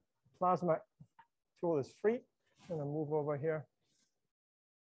plasma tool is free. I'm gonna move over here.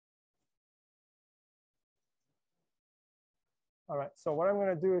 All right, so what I'm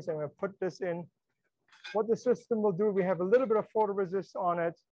gonna do is I'm gonna put this in. What the system will do, we have a little bit of photoresist on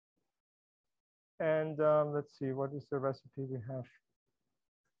it. And let's see, what is the recipe we have?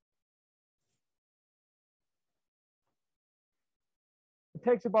 It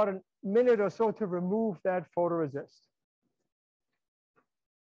takes about a minute or so to remove that photoresist.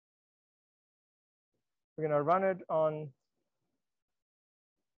 We're going to run it on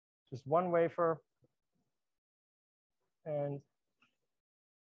just one wafer. And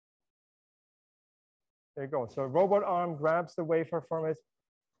there you go. So a robot arm grabs the wafer from it,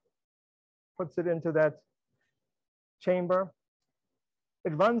 puts it into that chamber.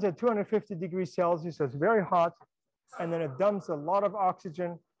 It runs at 250 degrees Celsius, so it's very hot. And then it dumps a lot of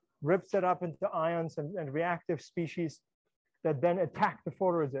oxygen, rips it up into ions and reactive species that then attack the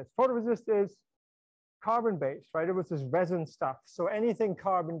photoresist. Photoresist is carbon-based, right? It was this resin stuff. So anything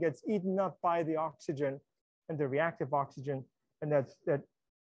carbon gets eaten up by the oxygen and the reactive oxygen, and that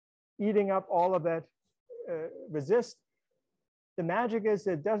eating up all of that resist. The magic is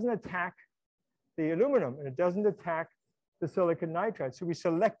it doesn't attack the aluminum, and it doesn't attack the silicon nitride. So we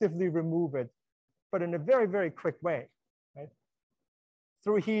selectively remove it, but in a very, very quick way, right?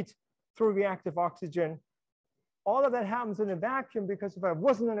 Through heat, through reactive oxygen. All of that happens in a vacuum, because if I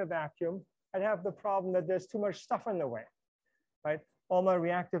wasn't in a vacuum, I'd have the problem that there's too much stuff in the way, right? All my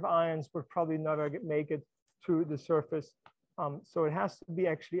reactive ions would probably never make it to the surface. So it has to be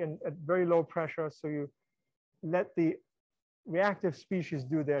actually at very low pressure, so you let the reactive species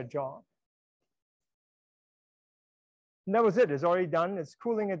do their job. And that was it. It's already done. It's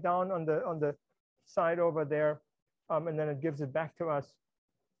cooling it down on the side over there, and then it gives it back to us.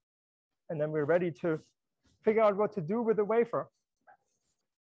 And then we're ready to figure out what to do with the wafer.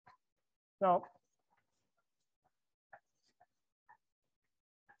 Now,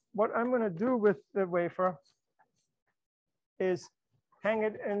 what I'm going to do with the wafer is hang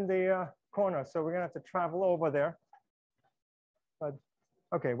it in the corner. So we're going to have to travel over there. But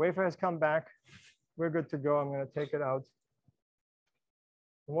OK, wafer has come back. We're good to go. I'm going to take it out.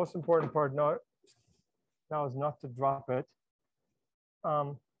 The most important part now is not to drop it.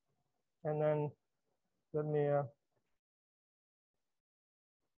 And then let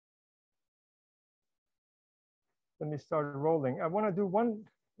me start rolling. I want to do one.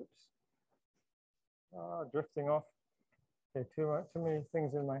 Oops. Drifting off. Okay, too many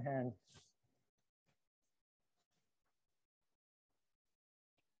things in my hand.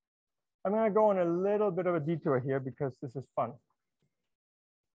 I'm going to go on a little bit of a detour here because this is fun.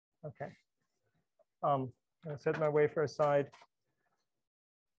 Okay. I'm going to set my wafer aside.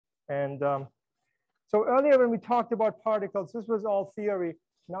 And so earlier when we talked about particles, this was all theory.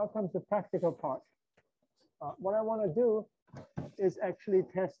 Now comes the practical part. What I want to do is actually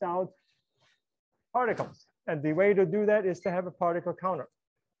test out particles. And the way to do that is to have a particle counter.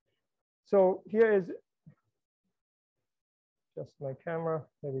 So here is just my camera.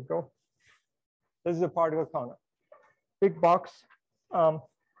 There we go. This is a particle counter. Big box.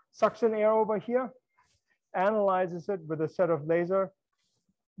 Sucks in air over here, analyzes it with a set of laser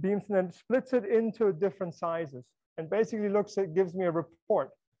beams, and then splits it into different sizes. And basically gives me a report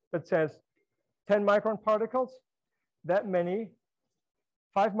that says 10 micron particles, that many,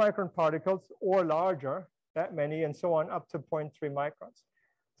 5 micron particles or larger, that many, and so on up to 0.3 microns.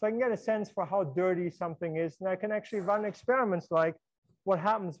 So I can get a sense for how dirty something is. And I can actually run experiments like what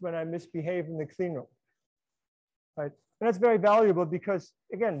happens when I misbehave in the clean room. Right? And that's very valuable because,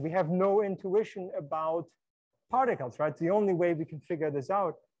 again, we have no intuition about particles, right? The only way we can figure this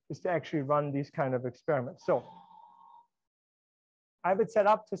out is to actually run these kind of experiments. So I have it set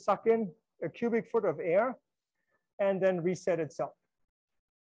up to suck in a cubic foot of air and then reset itself.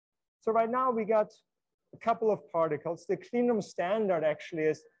 So right now we got a couple of particles. The clean room standard actually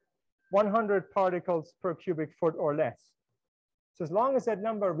is 100 particles per cubic foot or less. So as long as that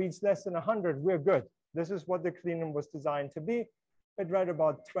number reads less than 100, we're good. This is what the clean room was designed to be. It read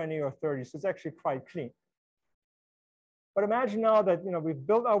about 20 or 30, so it's actually quite clean. But imagine now that we've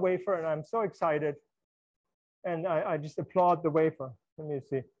built our wafer, and I'm so excited, and I just applaud the wafer. Let me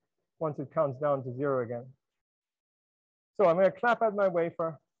see, once it counts down to 0 again. So I'm going to clap at my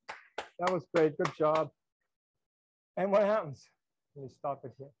wafer. That was great, good job. And what happens? Let me stop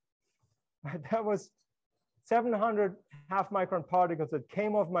it here. That was 700 half-micron particles that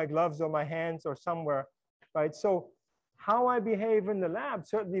came off my gloves or my hands or somewhere, right? So how I behave in the lab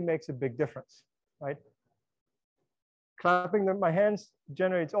certainly makes a big difference, right? Clapping my hands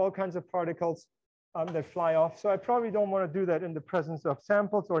generates all kinds of particles that fly off. So I probably don't want to do that in the presence of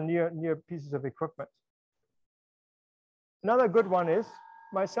samples or near pieces of equipment. Another good one is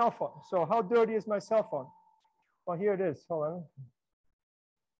my cell phone. So how dirty is my cell phone? Well, here it is. Hold on.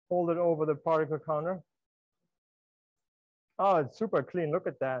 Hold it over the particle counter. Oh, it's super clean. Look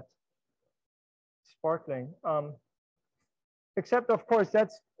at that. Sparkling. Except, of course,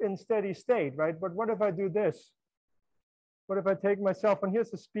 that's in steady state, right? But what if I do this? What if I take my cell phone?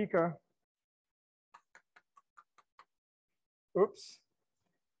 Here's the speaker. Oops.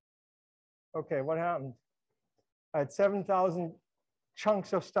 Okay, what happened? I had 7,000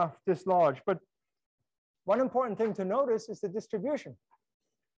 chunks of stuff this large. But one important thing to notice is the distribution.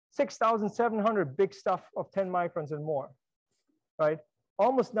 6,700 big stuff of 10 microns and more, right?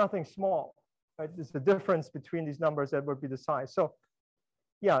 Almost nothing small, right? There's the difference between these numbers that would be the size. So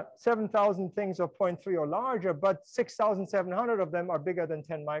yeah, 7,000 things of 0.3 or larger, but 6,700 of them are bigger than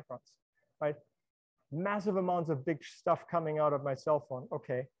 10 microns, right? Massive amounts of big stuff coming out of my cell phone.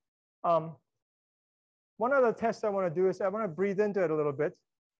 Okay. One other test I want to do is I want to breathe into it a little bit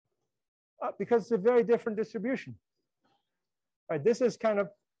because it's a very different distribution. Right, this is kind of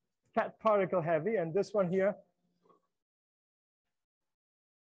fat particle heavy, and this one here,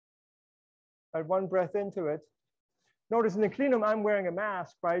 right, one breath into it. Notice in the clean room, I'm wearing a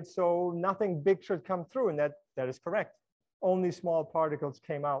mask, right? So nothing big should come through, and that is correct. Only small particles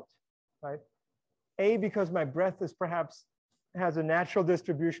came out, right? A, because my breath is perhaps has a natural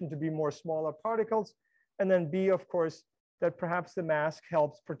distribution to be more smaller particles. And then B, of course, that perhaps the mask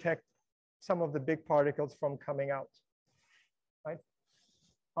helps protect some of the big particles from coming out, right?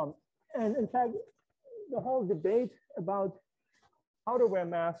 And in fact, the whole debate about how to wear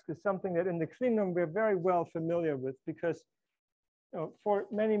masks is something that in the clean room we're very well familiar with because for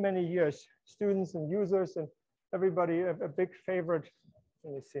many, many years, students and users and everybody, a big favorite.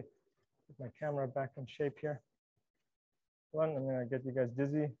 Let me see, put my camera back in shape here. I'm gonna get you guys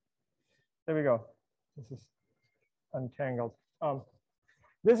dizzy. There we go. This is untangled.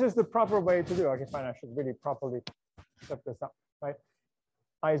 This is the proper way to do it. Okay, fine, I should really properly set this up, right?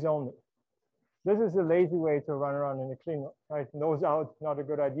 Eyes only. This is a lazy way to run around in the clean room, right? Nose out, not a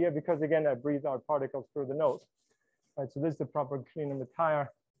good idea because again, I breathe out particles through the nose, right? So this is the proper clean room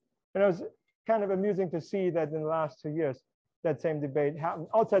attire. And it was kind of amusing to see that in the last 2 years, that same debate happened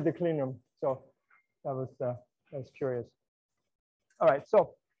outside the clean room. So that was curious. All right,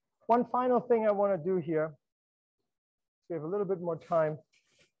 so one final thing I want to do here, so we have a little bit more time.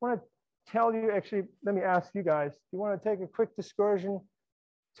 I want to tell you, actually, let me ask you guys, do you want to take a quick excursion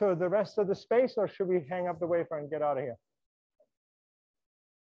to the rest of the space, or should we hang up the wafer and get out of here?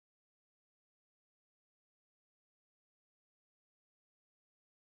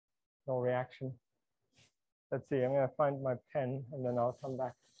 No reaction. Let's see, I'm going to find my pen and then I'll come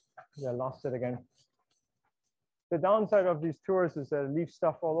back. I lost it again. The downside of these tours is that I leave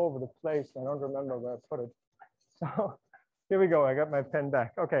stuff all over the place. I don't remember where I put it. So here we go. I got my pen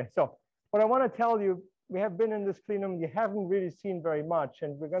back. Okay, so what I want to tell you, we have been in this clean room. You haven't really seen very much,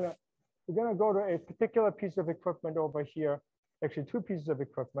 and we're gonna go to a particular piece of equipment over here. Actually, 2 pieces of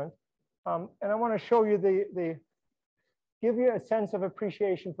equipment, and I want to show you give you a sense of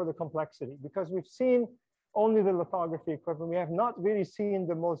appreciation for the complexity because we've seen only the lithography equipment. We have not really seen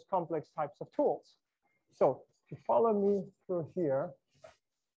the most complex types of tools. So if you follow me through here.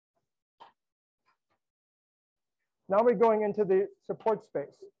 Now we're going into the support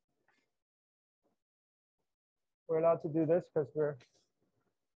space. We're allowed to do this because we're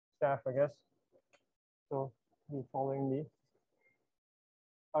staff, I guess. So you following me.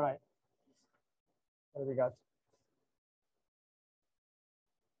 All right. What do we got?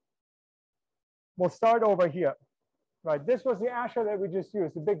 We'll start over here. Right. This was the Asher that we just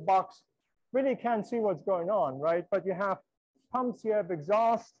used, the big box. Really can't see what's going on, right? But you have pumps, you have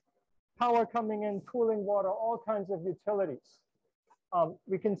exhaust, power coming in, cooling water, all kinds of utilities.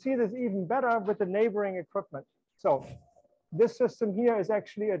 We can see this even better with the neighboring equipment. So this system here is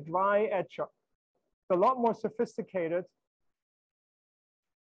actually a dry etcher. It's a lot more sophisticated.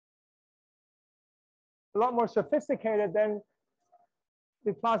 A lot more sophisticated than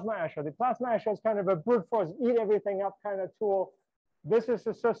the plasma etcher. The plasma etcher is kind of a brute force, eat everything up kind of tool. This is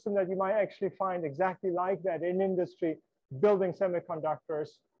a system that you might actually find exactly like that in industry, building semiconductors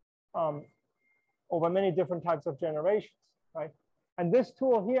over many different types of generations, right? And this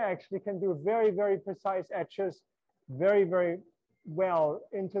tool here actually can do very, very precise etches very, very well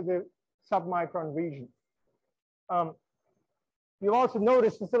into the submicron region. You'll also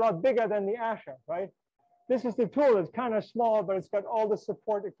notice it's a lot bigger than the Asher, right? This is the tool. It's kind of small, but it's got all the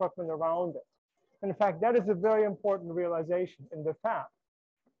support equipment around it. And in fact, that is a very important realization in the fab.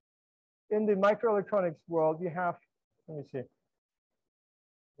 In the microelectronics world, you have, let me see.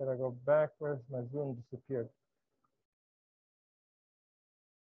 Gotta go back. Where's my Zoom disappeared?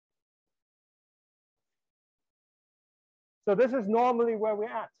 So this is normally where we're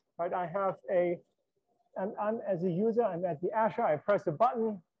at, right? I have I'm as a user, I'm at the Asher, I press a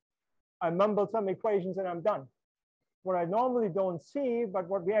button, I mumble some equations and I'm done. What I normally don't see, but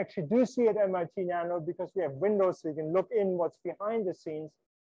what we actually do see at MIT.nano, because we have windows so you can look in what's behind the scenes,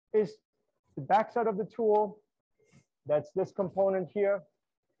 is the backside of the tool. That's this component here.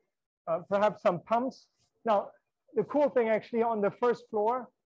 Perhaps some pumps. Now, the cool thing actually on the first floor,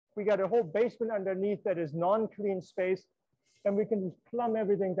 we got a whole basement underneath that is non-clean space, and we can just plumb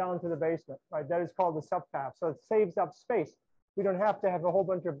everything down to the basement, right? That is called the subfab. So it saves up space. We don't have to have a whole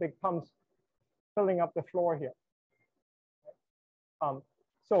bunch of big pumps filling up the floor here.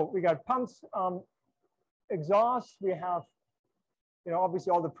 So we got pumps, exhaust. We have,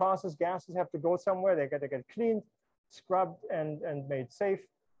 obviously all the process gases have to go somewhere. They got to get cleaned, scrubbed, and made safe.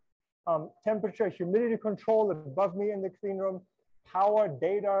 Temperature, humidity control above me in the clean room, power,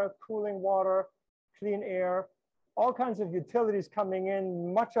 data, cooling water, clean air, all kinds of utilities coming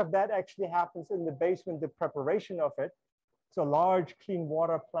in. Much of that actually happens in the basement, the preparation of it. So large clean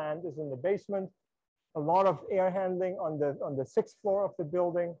water plant is in the basement. A lot of air handling on the 6th floor of the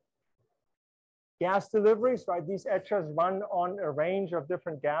building. Gas deliveries, right? These etchers run on a range of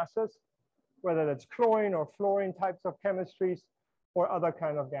different gases, whether that's chlorine or fluorine types of chemistries or other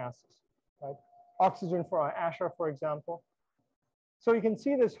kind of gases, right? Oxygen for our Asher, for example. So you can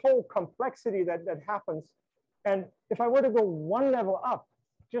see this whole complexity that happens. And if I were to go one level up,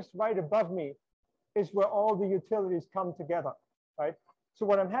 just right above me is where all the utilities come together, right? So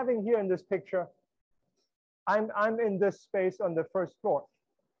what I'm having here in this picture, I'm in this space on the first floor.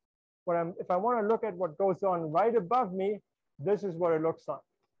 If I want to look at what goes on right above me, this is what it looks like,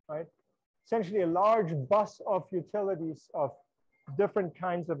 right? Essentially a large bus of utilities of different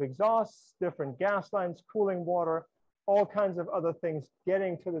kinds of exhausts, different gas lines, cooling water, all kinds of other things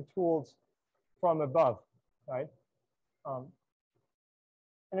getting to the tools from above, right?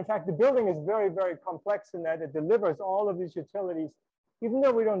 And in fact, the building is very, very complex in that it delivers all of these utilities, even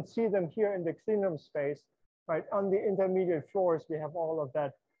though we don't see them here in the cleanroom space, right? On the intermediate floors, we have all of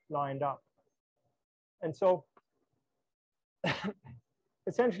that lined up. And so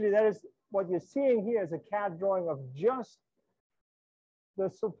essentially that is what you're seeing here is a CAD drawing of just the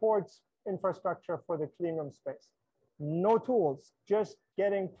supports infrastructure for the cleanroom space. No tools, just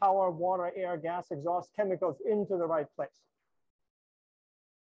getting power, water, air, gas, exhaust, chemicals into the right place.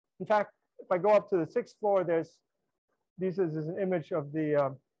 In fact, if I go up to the 6th floor, this is an image of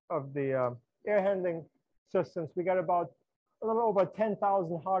the air handling systems. We got about a little over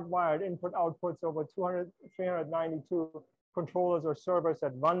 10,000 hardwired input outputs, over 392 controllers or servers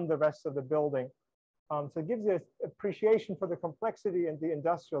that run the rest of the building. So it gives you an appreciation for the complexity and the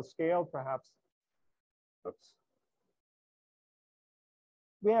industrial scale, perhaps. Oops.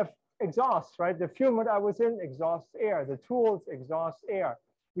 We have exhaust, right? The fume that I was in, exhaust air. The tools, exhaust air.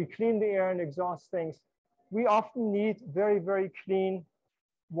 We clean the air and exhaust things. We often need very, very clean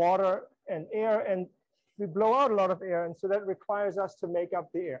water and air, and we blow out a lot of air, and so that requires us to make up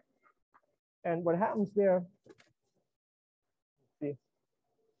the air. And what happens there, let's see,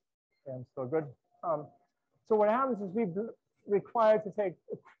 yeah, I'm still good. So what happens is we require to take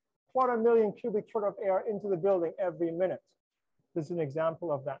 250,000 cubic foot of air into the building every minute. This is an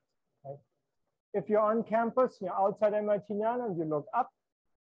example of that, right? If you're on campus, you're outside MIT.nano, and you look up,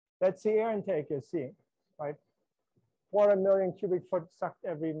 That's the air intake you're seeing, right? 250,000 cubic foot sucked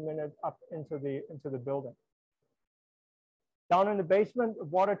every minute up into the building. Down in the basement, a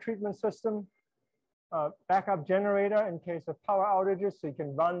water treatment system, backup generator in case of power outages, so you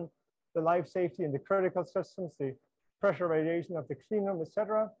can run the life safety and the critical systems, the pressure radiation of the clean room,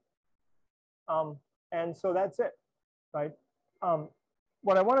 etc. And so that's it, right?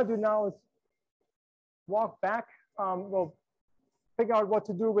 What I want to do now is walk back. We'll figure out what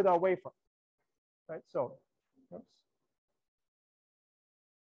to do with our wafer, right? So, oops.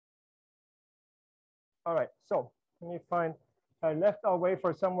 All right, so let me find, I left our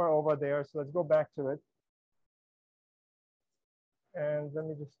wafer somewhere over there, so let's go back to it. And let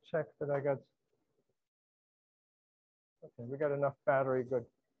me just check that I got, okay, we got enough battery, good.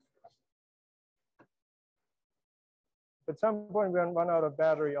 At some point, we're going to run out of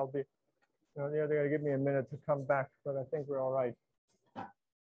battery. I'll be, you know, they're going to give me a minute to come back, but I think we're all right.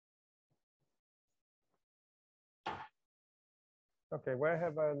 Okay, where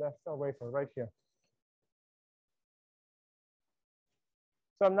have I left our wafer? Right here.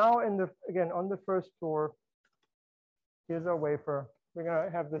 So I'm now again, on the first floor. Here's our wafer. We're going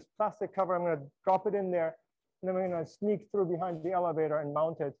to have this plastic cover. I'm going to drop it in there, and then we're going to sneak through behind the elevator and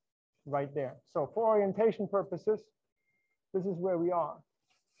mount it right there. So for orientation purposes, this is where we are.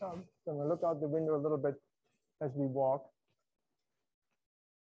 So I'm going to look out the window a little bit as we walk.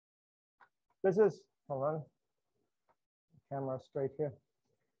 This is, hold on, camera straight here.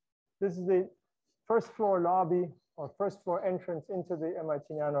 This is the first floor lobby or first floor entrance into the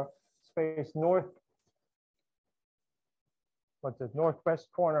MIT.nano space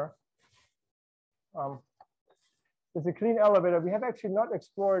northwest corner. There's a clean elevator. We have actually not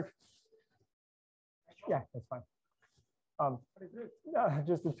explored. Yeah, that's fine.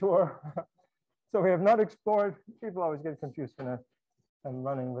 Just a tour. So we have not explored. People always get confused when I'm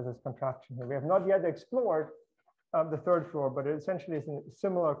running with this contraption here. We have not yet explored the third floor, but it essentially is a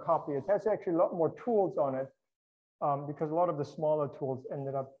similar copy. It has actually a lot more tools on it because a lot of the smaller tools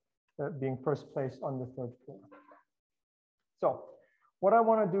ended up being first place on the third floor. So what I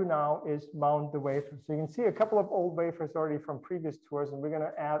want to do now is mount the wafer. So you can see a couple of old wafers already from previous tours, and we're going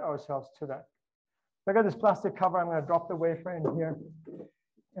to add ourselves to that. So I got this plastic cover. I'm going to drop the wafer in here.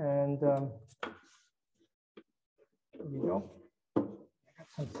 And there we go. I got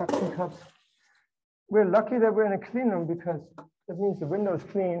some suction cups. We're lucky that we're in a clean room because that means the window is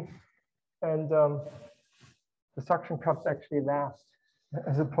clean and the suction cups actually last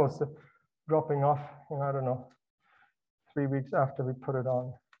as opposed to dropping off, you know, I don't know, 3 weeks after we put it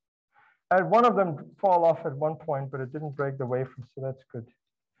on. I had one of them fall off at one point, but it didn't break the wafer, so that's good.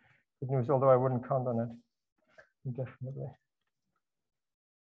 Good news, although I wouldn't count on it, definitely.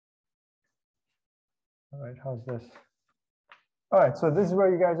 All right, how's this? All right, so this is where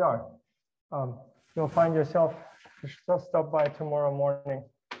you guys are. You'll find yourself, just stop by tomorrow morning.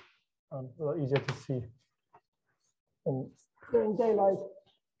 A little easier to see during daylight.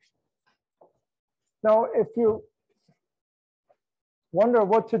 Now, if you wonder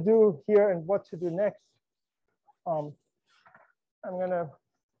what to do here and what to do next, I'm gonna,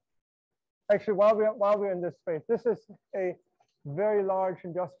 actually, while we're in this space, this is a very large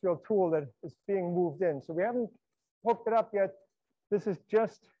industrial tool that is being moved in. So we haven't hooked it up yet. This is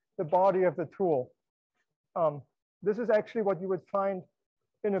just the body of the tool. This is actually what you would find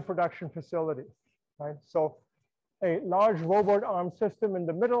in a production facility, right? So a large robot arm system in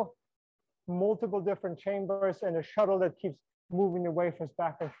the middle, multiple different chambers, and a shuttle that keeps moving the wafers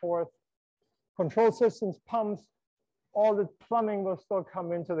back and forth. Control systems, pumps, all the plumbing will still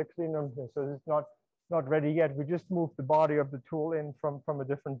come into the clean room here. So it's not ready yet. We just moved the body of the tool in from a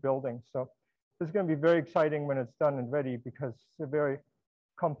different building. So this is going to be very exciting when it's done and ready because it's a very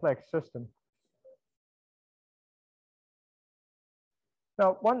complex system.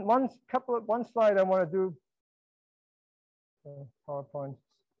 Now, one slide I want to do. PowerPoint's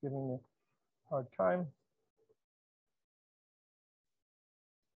giving me a hard time.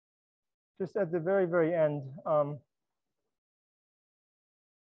 Just at the very, very end.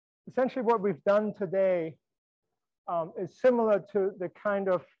 Essentially, what we've done today is similar to the kind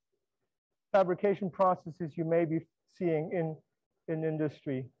of fabrication processes you may be seeing in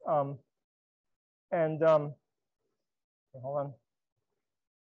industry. Hold on.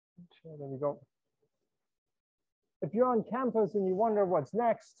 There we go. If you're on campus and you wonder what's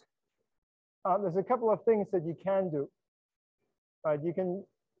next, there's a couple of things that you can do. You can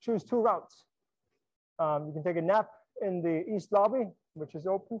choose two routes. You can take a nap in the East Lobby, which is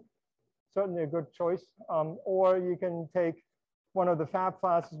open, certainly a good choice. Or you can take one of the fab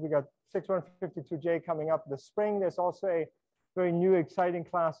classes. We got 6152J coming up this spring. There's also a very new, exciting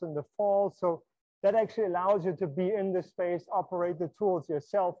class in the fall. So that actually allows you to be in the space, operate the tools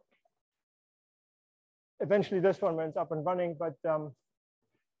yourself. Eventually, this one when it's up and running, but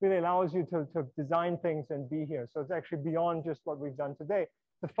really allows you to design things and be here. So it's actually beyond just what we've done today.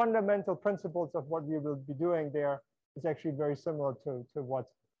 The fundamental principles of what we will be doing there is actually very similar to what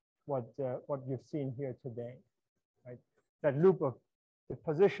you've seen here today, right? That loop of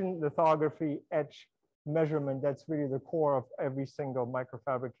deposition, lithography, etch, measurement, that's really the core of every single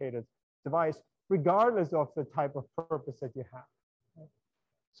microfabricated device, regardless of the type of purpose that you have. Right?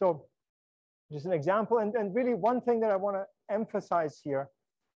 So just an example, and really one thing that I want to emphasize here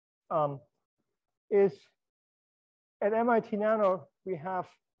is at MIT.nano, we have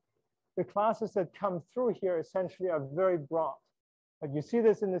the classes that come through here essentially are very broad. Like you see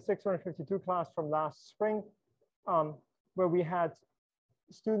this in the 652 class from last spring, where we had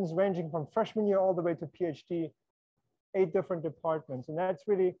students ranging from freshman year all the way to PhD, 8 different departments. And that's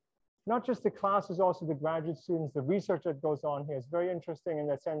really not just the classes, also the graduate students, the research that goes on here is very interesting in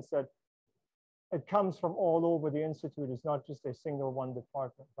the sense that it comes from all over the institute. It's not just a single one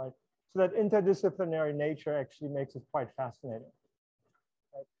department, right? So that interdisciplinary nature actually makes it quite fascinating.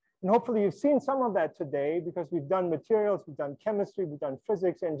 Right? And hopefully you've seen some of that today because we've done materials, we've done chemistry, we've done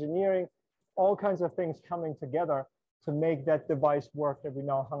physics, engineering, all kinds of things coming together to make that device work that we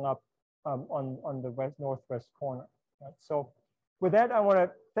now hung up on the northwest corner. Right? So with that, I want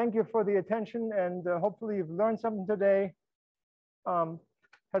to thank you for the attention, and hopefully you've learned something today,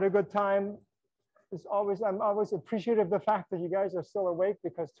 had a good time. As always, I'm always appreciative of the fact that you guys are still awake,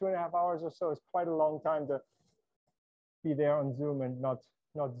 because 2.5 hours or so is quite a long time to be there on Zoom and not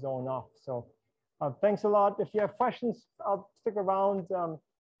zone off. So thanks a lot. If you have questions, I'll stick around.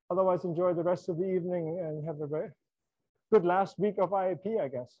 Otherwise, enjoy the rest of the evening and have a very good last week of IAP, I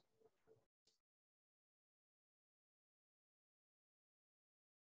guess.